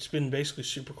 or it's been basically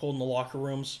super cold in the locker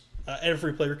rooms.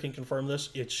 Every player can confirm this.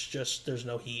 It's just there's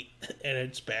no heat, and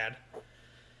it's bad.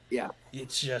 Yeah.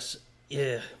 It's just,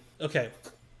 yeah. Okay,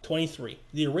 23.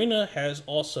 The arena has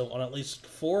also, on at least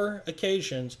 4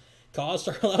 occasions, caused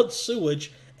or allowed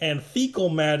sewage and fecal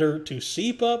matter to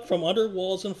seep up from under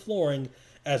walls and flooring,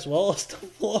 as well as to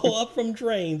flow up from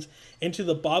drains into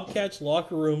the Bobcats'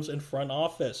 locker rooms and front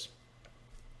office.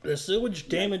 The sewage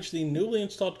damaged the newly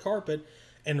installed carpet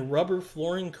and rubber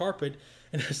flooring carpet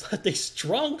and has left a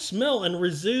strong smell and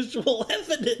residual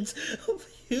evidence of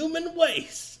human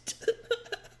waste.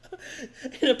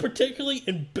 In a particularly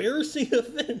embarrassing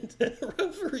event,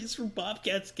 referees from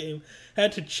Bobcats game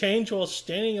had to change while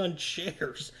standing on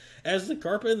chairs as the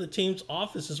carpet in the team's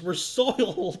offices were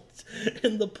soiled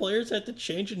and the players had to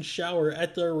change and shower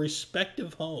at their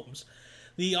respective homes.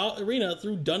 The arena,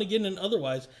 through Dunnigan and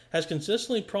otherwise, has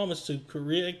consistently promised to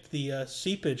correct the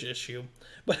seepage issue,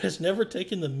 but has never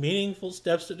taken the meaningful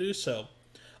steps to do so.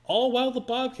 All while the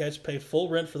Bobcats pay full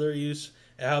rent for their use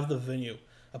of the venue.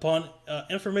 Upon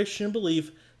information and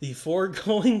belief, the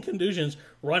foregoing conditions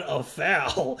run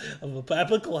afoul of the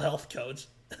biblical health codes.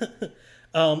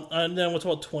 And then what's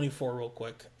about 24 real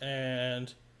quick,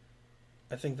 and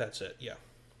I think that's it. Yeah.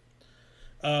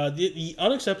 The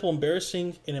unacceptable,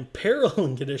 embarrassing, and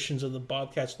imperiling conditions of the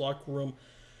Bobcats locker room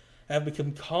have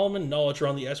become common knowledge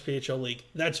around the SPHL League.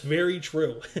 That's very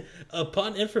true.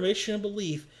 Upon information and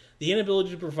belief, the inability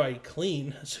to provide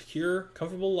clean, secure,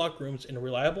 comfortable locker rooms and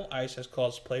reliable ice has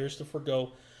caused players to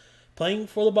forego playing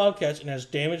for the Bobcats and has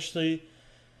damaged the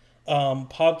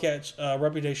Bobcats'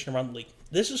 reputation around the league.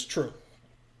 This is true.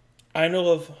 I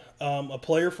know of a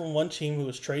player from one team who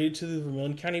was traded to the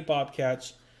Vermilion County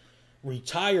Bobcats,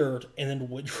 retired, and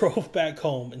then drove back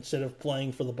home instead of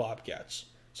playing for the Bobcats.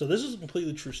 So this is a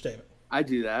completely true statement. I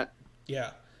do that.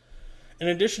 Yeah. In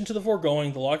addition to the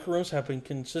foregoing, the locker rooms have been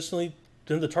consistently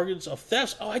the targets of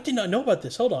thefts. Oh, I did not know about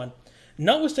this. Hold on.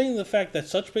 Notwithstanding the fact that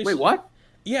such places... Wait, what?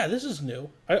 Yeah, this is new.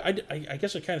 I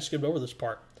guess I kind of skipped over this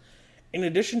part. In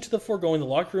addition to the foregoing, the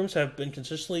locker rooms have been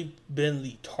consistently been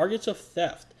the targets of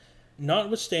theft,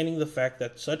 notwithstanding the fact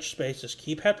that such spaces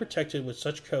keep had protected with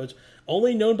such codes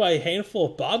only known by a handful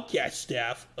of Bobcat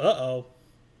staff.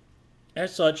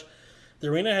 As such, the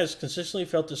arena has consistently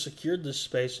failed to secure this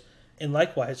space, and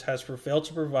likewise has failed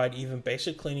to provide even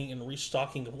basic cleaning and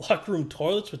restocking of locker room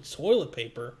toilets with toilet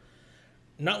paper,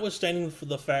 notwithstanding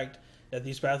the fact that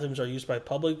these bathrooms are used by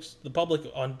the public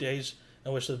on days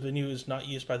in which the venue is not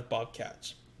used by the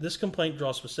Bobcats. This complaint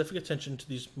draws specific attention to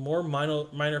these more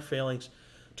minor failings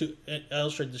to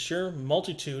illustrate the sheer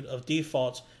multitude of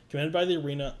defaults committed by the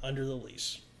arena under the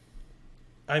lease.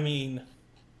 I mean,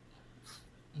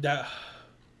 this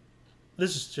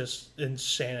is just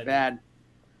insanity. Bad.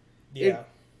 Yeah.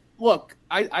 Look,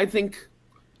 I think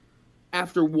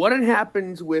after what had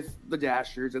happened with the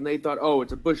Dashers, and they thought, oh,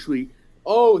 it's a Bush League,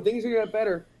 oh, things are going to get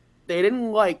better. They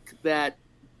didn't like that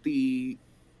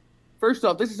first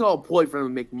off, this is all a ploy for them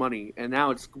to make money, and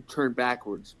now it's turned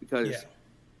backwards because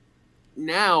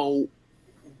now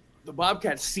the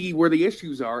Bobcats see where the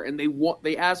issues are, and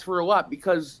they ask for a lot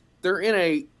because they're in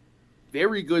a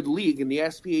very good league in the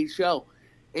SPHL,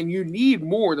 and you need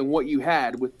more than what you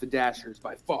had with the Dashers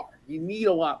by far. You need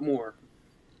a lot more.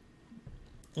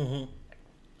 Mm-hmm.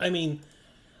 I mean,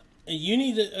 you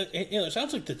need to. It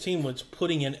sounds like the team was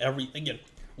putting in again.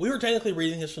 We were technically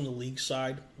reading this from the league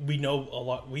side. We know a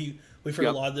lot. We've heard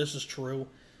a lot of this is true,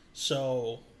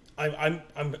 so I'm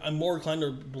more inclined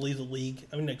to believe the league.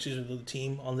 The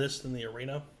team on this than the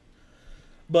arena.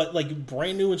 But like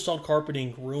brand new installed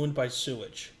carpeting ruined by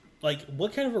sewage. Like,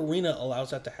 what kind of arena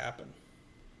allows that to happen?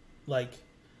 Like,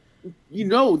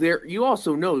 you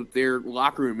also know their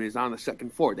locker room is on the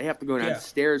second floor. They have to go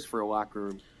downstairs for a locker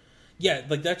room. Yeah,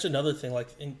 like that's another thing. Like,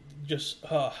 and just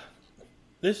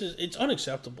it's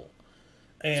unacceptable.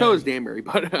 And, so is Danbury,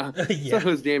 but so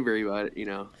is Danbury, but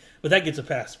But that gets a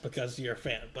pass because you're a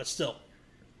fan. But still,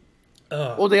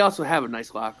 well, they also have a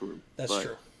nice locker room. That's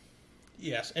true.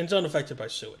 Yes, and it's unaffected by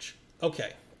sewage.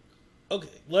 Okay. Okay,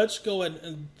 let's go ahead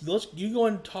and you go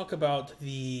and talk about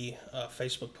the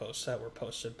Facebook posts that were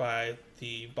posted by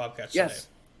the Bobcats today.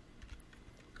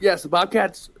 Yes, the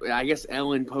Bobcats, I guess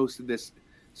Ellen posted this.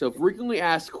 So frequently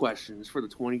asked questions for the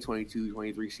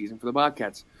 2022-23 season for the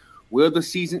Bobcats. Will the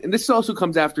season, and this also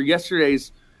comes after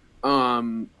yesterday's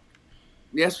article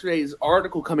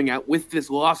coming out with this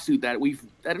lawsuit that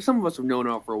some of us have known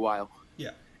about for a while.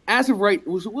 Yeah. As of right,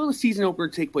 will the season opener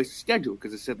take place scheduled?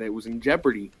 Because it said that it was in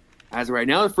jeopardy. As of right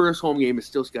now, the first home game is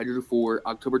still scheduled for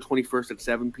October 21st at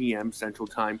 7 p.m. Central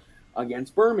Time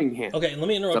against Birmingham. Okay, let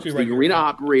me interrupt you right here. The arena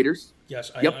operators.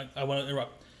 Yes, I want to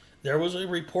interrupt. There was a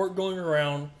report going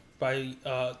around by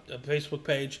a Facebook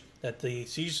page that the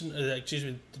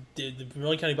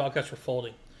Vermilion County Bobcats were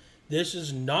folding. This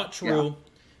is not true. Yeah.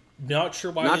 Not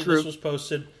sure why this was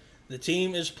posted. The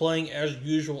team is playing as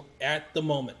usual at the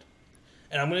moment.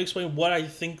 And I'm going to explain what I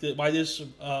think why this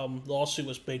lawsuit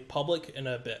was made public in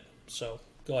a bit. So,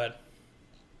 go ahead.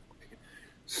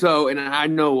 So, and I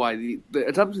know why.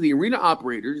 It's up to the arena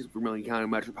operators, Vermilion County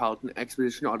Metropolitan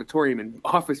Exposition Auditorium and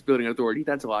Office Building Authority,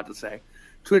 that's a lot to say,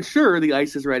 to ensure the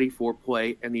ice is ready for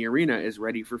play and the arena is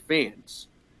ready for fans.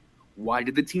 Why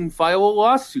did the team file a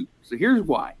lawsuit? So here's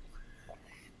why.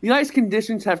 The ice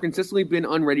conditions have consistently been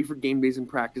unready for game days and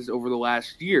practice over the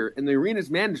last year, and the arena's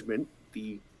management,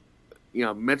 the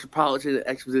Metropolitan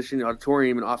Exposition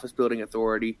Auditorium and Office Building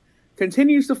Authority,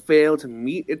 continues to fail to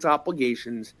meet its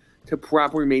obligations to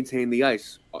properly maintain the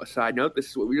ice. Side note, this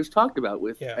is what we just talked about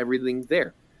with everything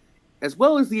there. As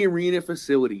well as the arena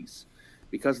facilities.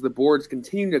 Because of the board's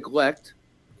continued neglect,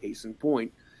 case in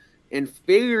point, and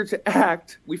failure to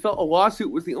act, we felt a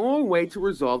lawsuit was the only way to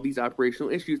resolve these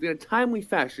operational issues in a timely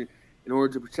fashion in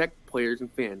order to protect players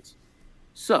and fans.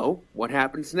 So, what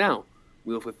happens now?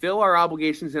 We'll fulfill our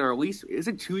obligations in our lease. Is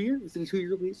it 2 year? Is it a 2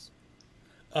 year lease?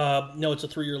 No, it's a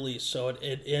 3 year lease, so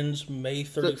it ends May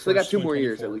 31st. So they got 2 more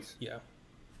years at least. Yeah.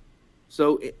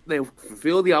 So they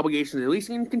fulfill the obligations of the lease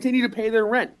and continue to pay their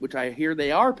rent, which I hear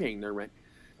they are paying their rent.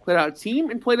 Put out a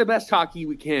team and play the best hockey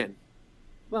we can.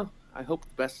 Well, I hope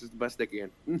the best is the best they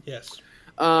can. Yes.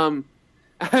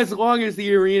 As long as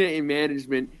the arena and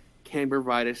management can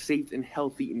provide a safe and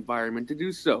healthy environment to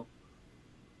do so.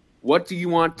 What do you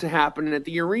want to happen at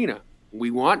the arena? We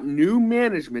want new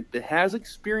management that has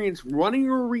experience running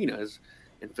arenas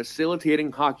and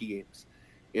facilitating hockey games.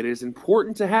 It is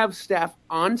important to have staff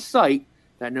on site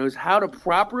that knows how to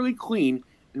properly clean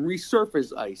and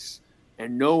resurface ice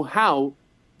and know how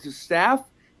to staff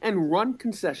and run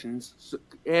concessions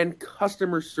and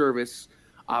customer service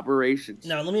operations.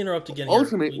 Now, let me interrupt again here.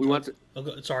 Ultimately, we want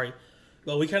to... sorry.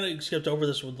 Well, we kind of skipped over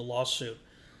this with the lawsuit.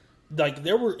 Like,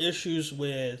 there were issues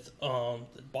with the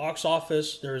box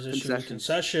office. There was issues with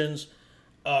concessions.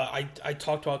 I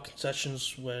talked about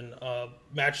concessions when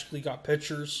Magically got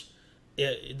pictures.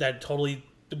 That totally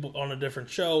on a different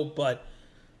show, but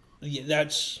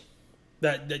that's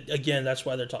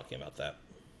why they're talking about that.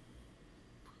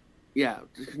 Yeah.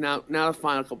 Now the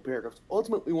final couple paragraphs.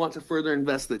 Ultimately, we want to further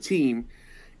invest the team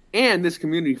and this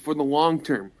community for the long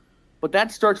term, but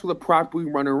that starts with a properly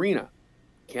run arena.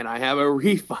 Can I have a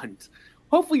refund?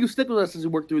 Hopefully you stick with us as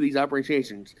we work through these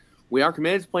operations. We are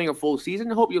committed to playing a full season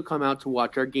and hope you'll come out to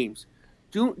watch our games.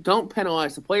 Don't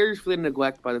penalize the players for the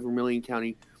neglect by the Vermilion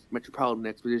County Metropolitan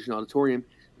Exposition Auditorium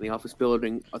and the Office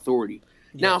Building Authority.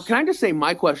 Yes. Now, can I just say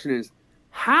my question is,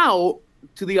 how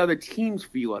do the other teams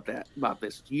feel about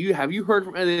this? Have you heard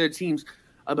from any other teams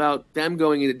about them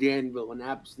going into Danville and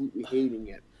absolutely hating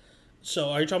it? So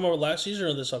are you talking about last season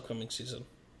or this upcoming season?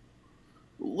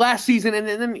 Last season, and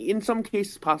then in some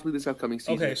cases, possibly this upcoming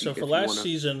season. Okay, so for last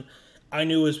season, I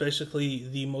knew it was basically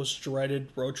the most dreaded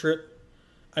road trip.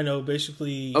 I know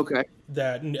basically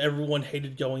that everyone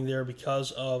hated going there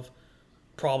because of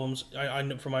problems. I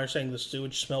know, from my understanding, the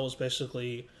sewage smell was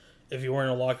basically, if you were in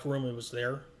a locker room, it was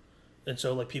there. And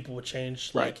so, like, people would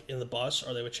change, like, in the bus,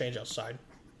 or they would change outside.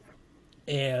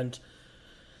 And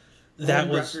that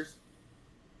was... dressers.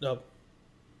 No.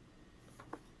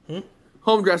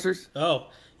 Home dressers. Oh,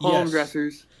 home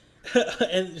dressers.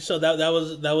 And so that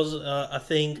was a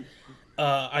thing.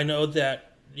 I know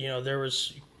that there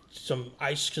was some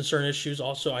ice concern issues.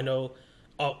 Also, I know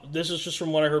this is just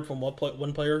from what I heard from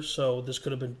one player. So this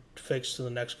could have been fixed to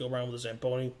the next go round with the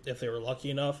Zamboni if they were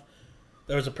lucky enough.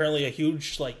 There was apparently a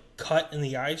huge cut in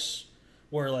the ice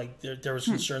where there was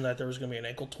concern that there was going to be an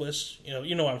ankle twist.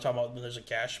 You know what I'm talking about when there's a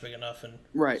gash big enough and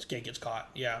skate gets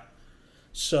caught. Yeah.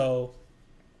 So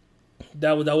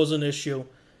that was an issue.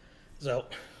 So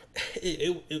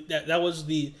that was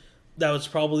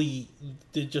probably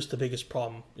just the biggest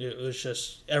problem. It was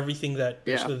just everything that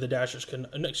basically the Dashers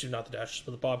not the Dashers,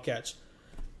 but the Bobcats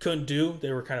couldn't do,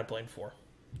 they were kind of blamed for.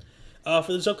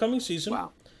 For this upcoming season,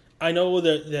 Wow. I know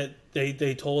that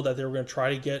they told that they were going to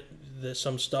try to get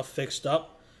some stuff fixed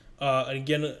up. And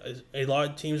again, a lot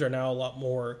of teams are now a lot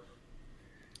more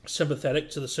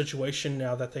sympathetic to the situation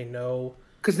now that they know.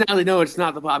 Because now they know it's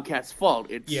not the Bobcats' fault.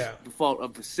 It's Yeah. the fault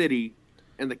of the city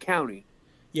and the county.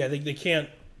 Yeah, they can't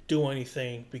do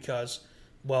anything because,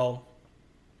 well,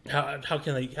 how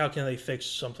can they fix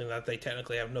something that they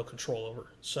technically have no control over?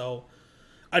 So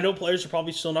I know players are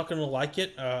probably still not going to like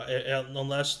it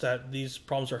unless that these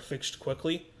problems are fixed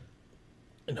quickly,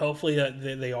 and hopefully that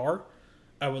they are.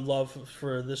 I would love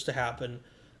for this to happen,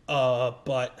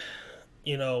 but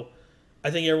you know, I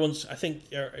think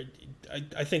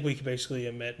we can basically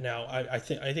admit now. I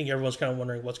think everyone's kind of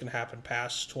wondering what's going to happen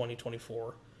past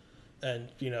 2024, and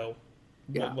you know,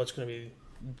 what's going to be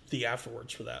the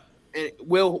afterwards for that. And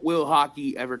will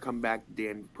hockey ever come back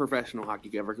to professional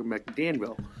hockey ever come back to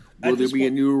Danville? Will there be a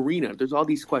new arena? There's all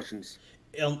these questions.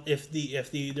 If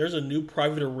there's a new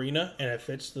private arena and it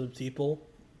fits the people,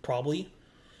 probably.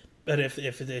 But if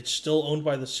it's still owned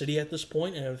by the city at this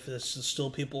point, and if it's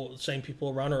still same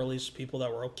people around, or at least people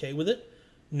that were okay with it,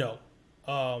 no.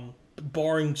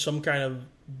 Barring some kind of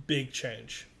big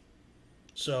change.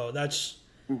 So that's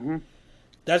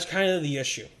kind of the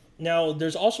issue. Now,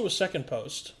 there's also a second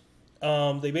post.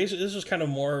 This is kind of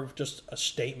more of just a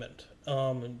statement,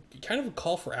 and kind of a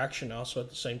call for action also at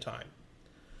the same time.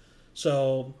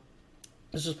 So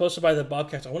this is posted by the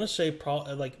Bobcats. I want to say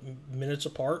like minutes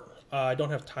apart. I don't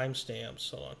have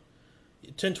timestamps. Hold on.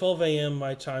 10:12 a.m.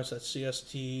 my time, so that's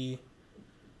CST.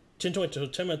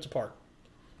 10:20, 10 minutes apart.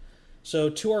 So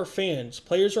to our fans,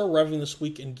 players are arriving this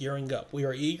week and gearing up. We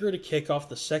are eager to kick off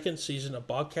the second season of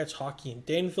Bobcats hockey in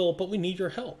Danville, but we need your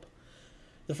help.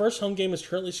 The first home game is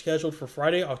currently scheduled for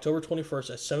Friday, October 21st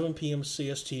at 7 p.m.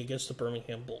 CST against the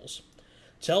Birmingham Bulls.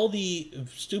 Tell the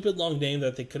stupid long name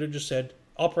that they could have just said,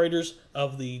 operators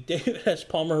of the David S.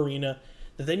 Palmer Arena,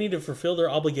 that they need to fulfill their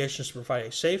obligations to provide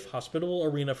a safe, hospitable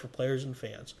arena for players and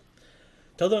fans.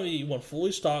 Tell them that you want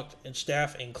fully stocked and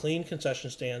staffed and clean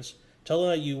concession stands. Tell them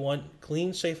that you want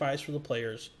clean, safe ice for the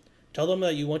players. Tell them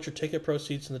that you want your ticket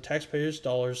proceeds and the taxpayers'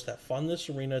 dollars that fund this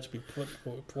arena to be put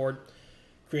toward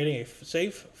creating a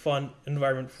safe, fun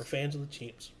environment for fans of the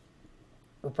teams.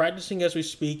 We're practicing as we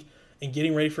speak and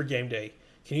getting ready for game day.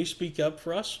 Can you speak up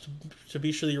for us to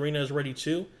be sure the arena is ready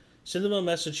too? Send them a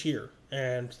message here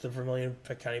and the Vermilion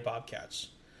County Bobcats.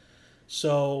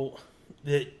 So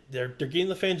they're getting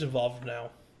the fans involved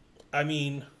now. I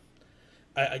mean,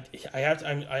 I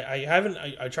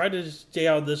tried to stay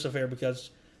out of this affair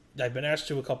because I've been asked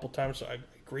to a couple times, so I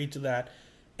agreed to that.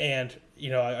 And,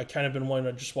 you know, I kind of been wanting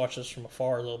to just watch this from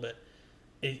afar a little bit.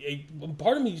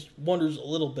 Part of me wonders a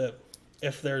little bit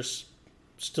if there's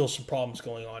still some problems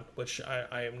going on, which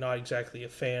I am not exactly a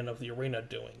fan of the arena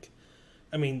doing.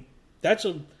 I mean, that's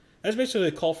basically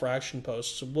a call for action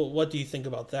post. So what do you think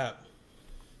about that?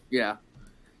 Yeah,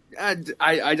 I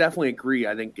definitely agree.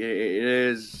 I think it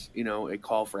is, you know, a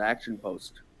call for action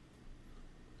post.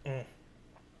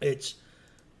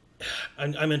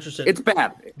 I'm interested. It's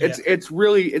bad. Yeah. It's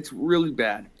really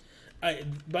bad.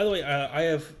 By the way, I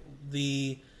have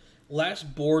the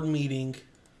last board meeting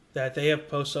that they have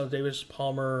posted on Davis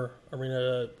Palmer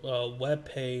Arena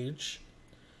webpage.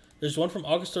 There's one from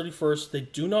August 31st. They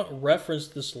do not reference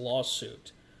this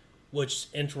lawsuit, which is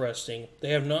interesting.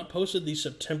 They have not posted the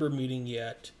September meeting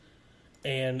yet,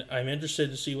 and I'm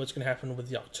interested to see what's going to happen with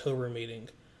the October meeting.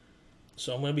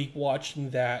 So I'm going to be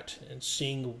watching that and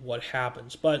seeing what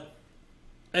happens. But,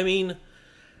 I mean,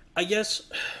 I guess,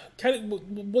 kind of,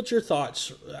 what's your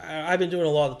thoughts? I've been doing a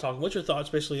lot of the talking. What's your thoughts,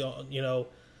 basically, on, you know,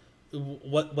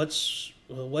 what's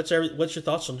your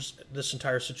thoughts on this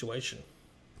entire situation?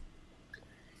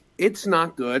 It's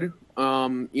not good.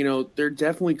 You know, there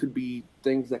definitely could be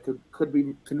things that could have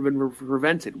been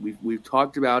prevented. We've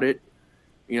talked about it,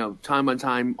 you know, time on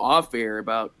time off air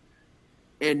about.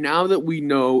 And now that we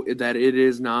know that it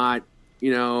is not,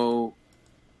 you know,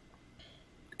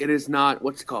 it is not,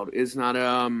 what's it called? It's not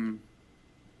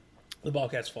the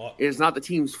Bobcats' fault. It's not the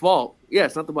team's fault. Yeah,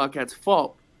 it's not the Bobcats'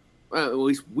 fault. At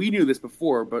least we knew this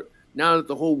before, but now that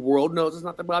the whole world knows it's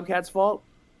not the Bobcats' fault,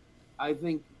 I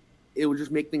think it would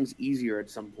just make things easier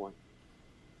at some point.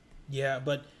 Yeah,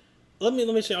 but let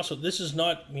me say also, this is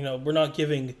not, you know, we're not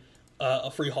giving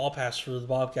a free hall pass for the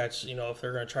Bobcats, you know, if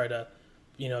they're going to try to,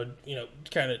 you know,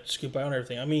 kind of scoop out and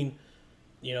everything. I mean,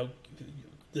 you know,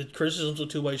 the criticism's a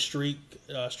two-way street.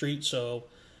 So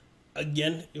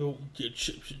again, you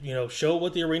know, show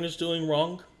what the arena's doing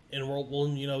wrong, and we'll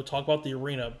you know, talk about the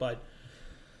arena. But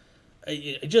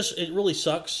it really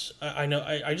sucks. I know.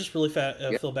 I just really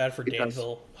feel bad for it does.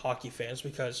 Danville hockey fans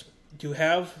because you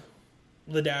have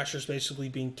the Dashers basically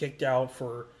being kicked out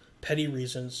for petty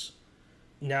reasons.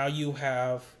 Now you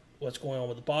have what's going on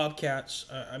with the Bobcats.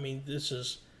 I mean, this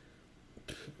is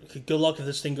good luck if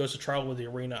this thing goes to trial with the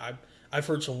arena. I've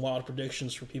heard some wild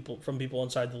predictions from people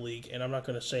inside the league, and I'm not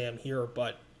going to say I'm here,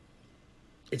 but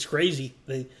it's crazy.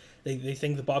 They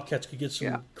think the Bobcats could get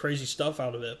some crazy stuff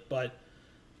out of it, but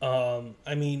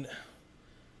I mean,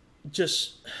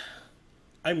 just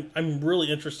I'm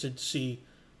really interested to see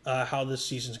how this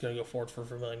season's going to go forward for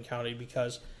Vermilion County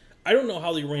because I don't know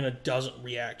how the arena doesn't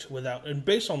react without, and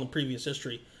based on the previous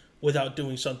history, without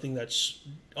doing something that's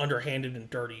underhanded and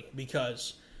dirty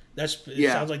because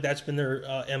sounds like that's been their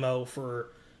MO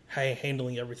for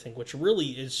handling everything, which really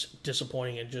is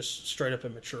disappointing and just straight up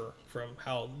immature from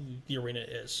how the arena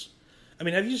is. I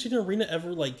mean, have you seen an arena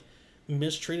ever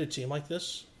mistreat a team like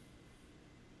this?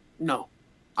 No,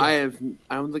 yeah.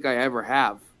 I don't think I ever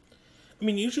have. I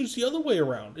mean, usually it's the other way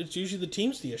around. It's usually the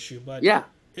team's the issue, but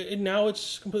now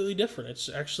it's completely different. It's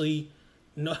actually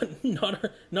not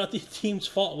the team's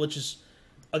fault, which is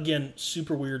again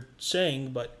super weird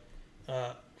saying, but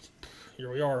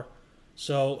here we are.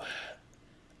 So,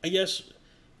 I guess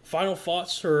final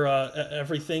thoughts for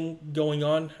everything going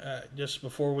on just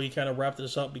before we kind of wrap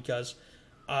this up because,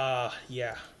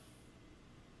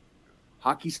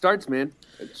 hockey starts, man.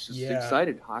 It's just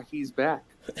excited. Hockey's back.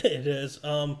 It is.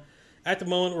 At the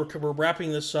moment, we're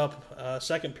wrapping this up.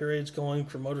 Second period's going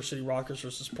for Motor City Rockers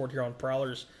versus Port Huron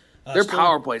Prowlers. Their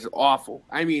power play is awful.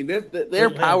 I mean, their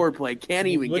power play can't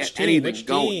even get anything Which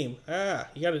going.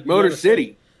 Team? Motor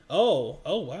City. Oh,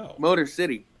 wow. Motor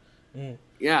City.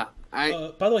 Yeah. By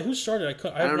the way, who started?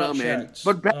 I don't know, man.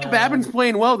 But Babin's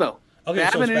playing well, though. Okay,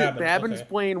 Babin's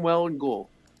playing well in goal.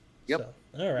 Yep.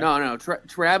 So, all right. No.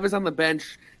 Trav is on the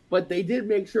bench, but they did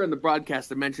make sure in the broadcast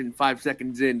to mention 5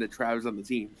 seconds in that Trav is on the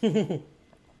team.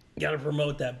 Got to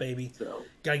promote that, baby. So.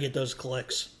 Got to get those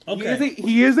clicks. Okay.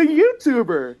 He is a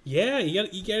YouTuber. Yeah,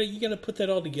 you got to put that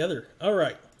all together. All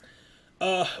right.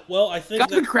 Well, I think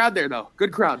good crowd there though.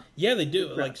 Good crowd. Yeah, they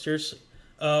do. Seriously.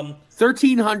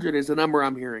 1,300 is the number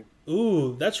I'm hearing.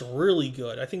 Ooh, that's really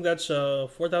good. I think that's a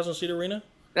 4,000 seat arena.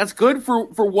 That's good for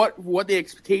what the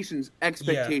expectations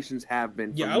have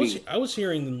been. Yeah, I was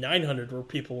hearing 900 where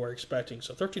people were expecting.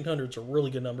 So 1,300 is a really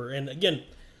good number. And again,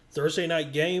 Thursday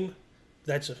night game.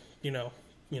 That's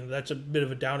that's a bit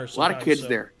of a downer. A lot of kids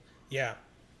there. Yeah.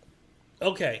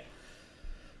 Okay.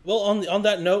 Well, on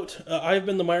that note, I've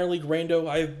been the minor league Rando.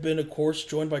 I've been, of course,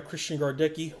 joined by Christian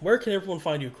Gardicki. Where can everyone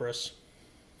find you, Chris?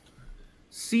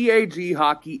 CAG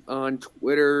Hockey on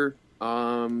Twitter.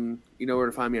 You know where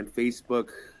to find me on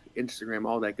Facebook, Instagram,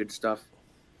 all that good stuff.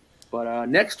 But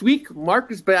next week,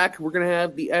 Mark is back. We're going to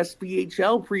have the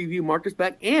SPHL preview. Mark is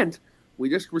back. And we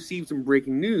just received some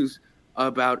breaking news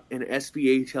about an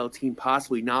SPHL team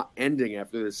possibly not ending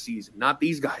after this season. Not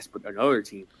these guys, but another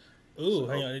team. Ooh,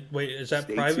 hang on. Wait, is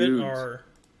that private tuned. Or?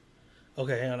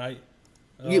 Okay, hang on.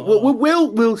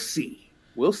 We'll see.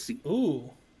 We'll see. Ooh,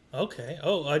 okay.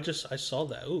 Oh, I saw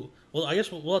that. Ooh. Well, I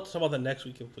guess we'll have to talk about that next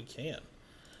week if we can.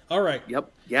 All right.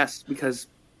 Yep. Yes, because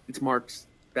it's Mark's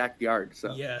backyard.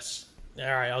 So. Yes. All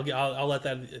right. I'll let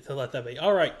that be.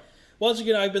 All right. Once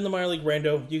again, I've been the Minor League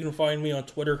Rando. You can find me on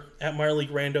Twitter at Minor League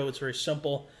Rando. It's very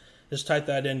simple. Just type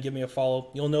that in, give me a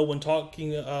follow. You'll know when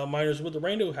talking minors with the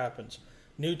Rando happens.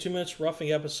 New 2 minutes,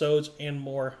 roughing episodes, and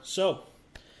more. So,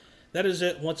 that is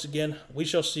it. Once again, we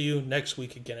shall see you next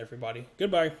week again, everybody.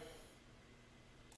 Goodbye.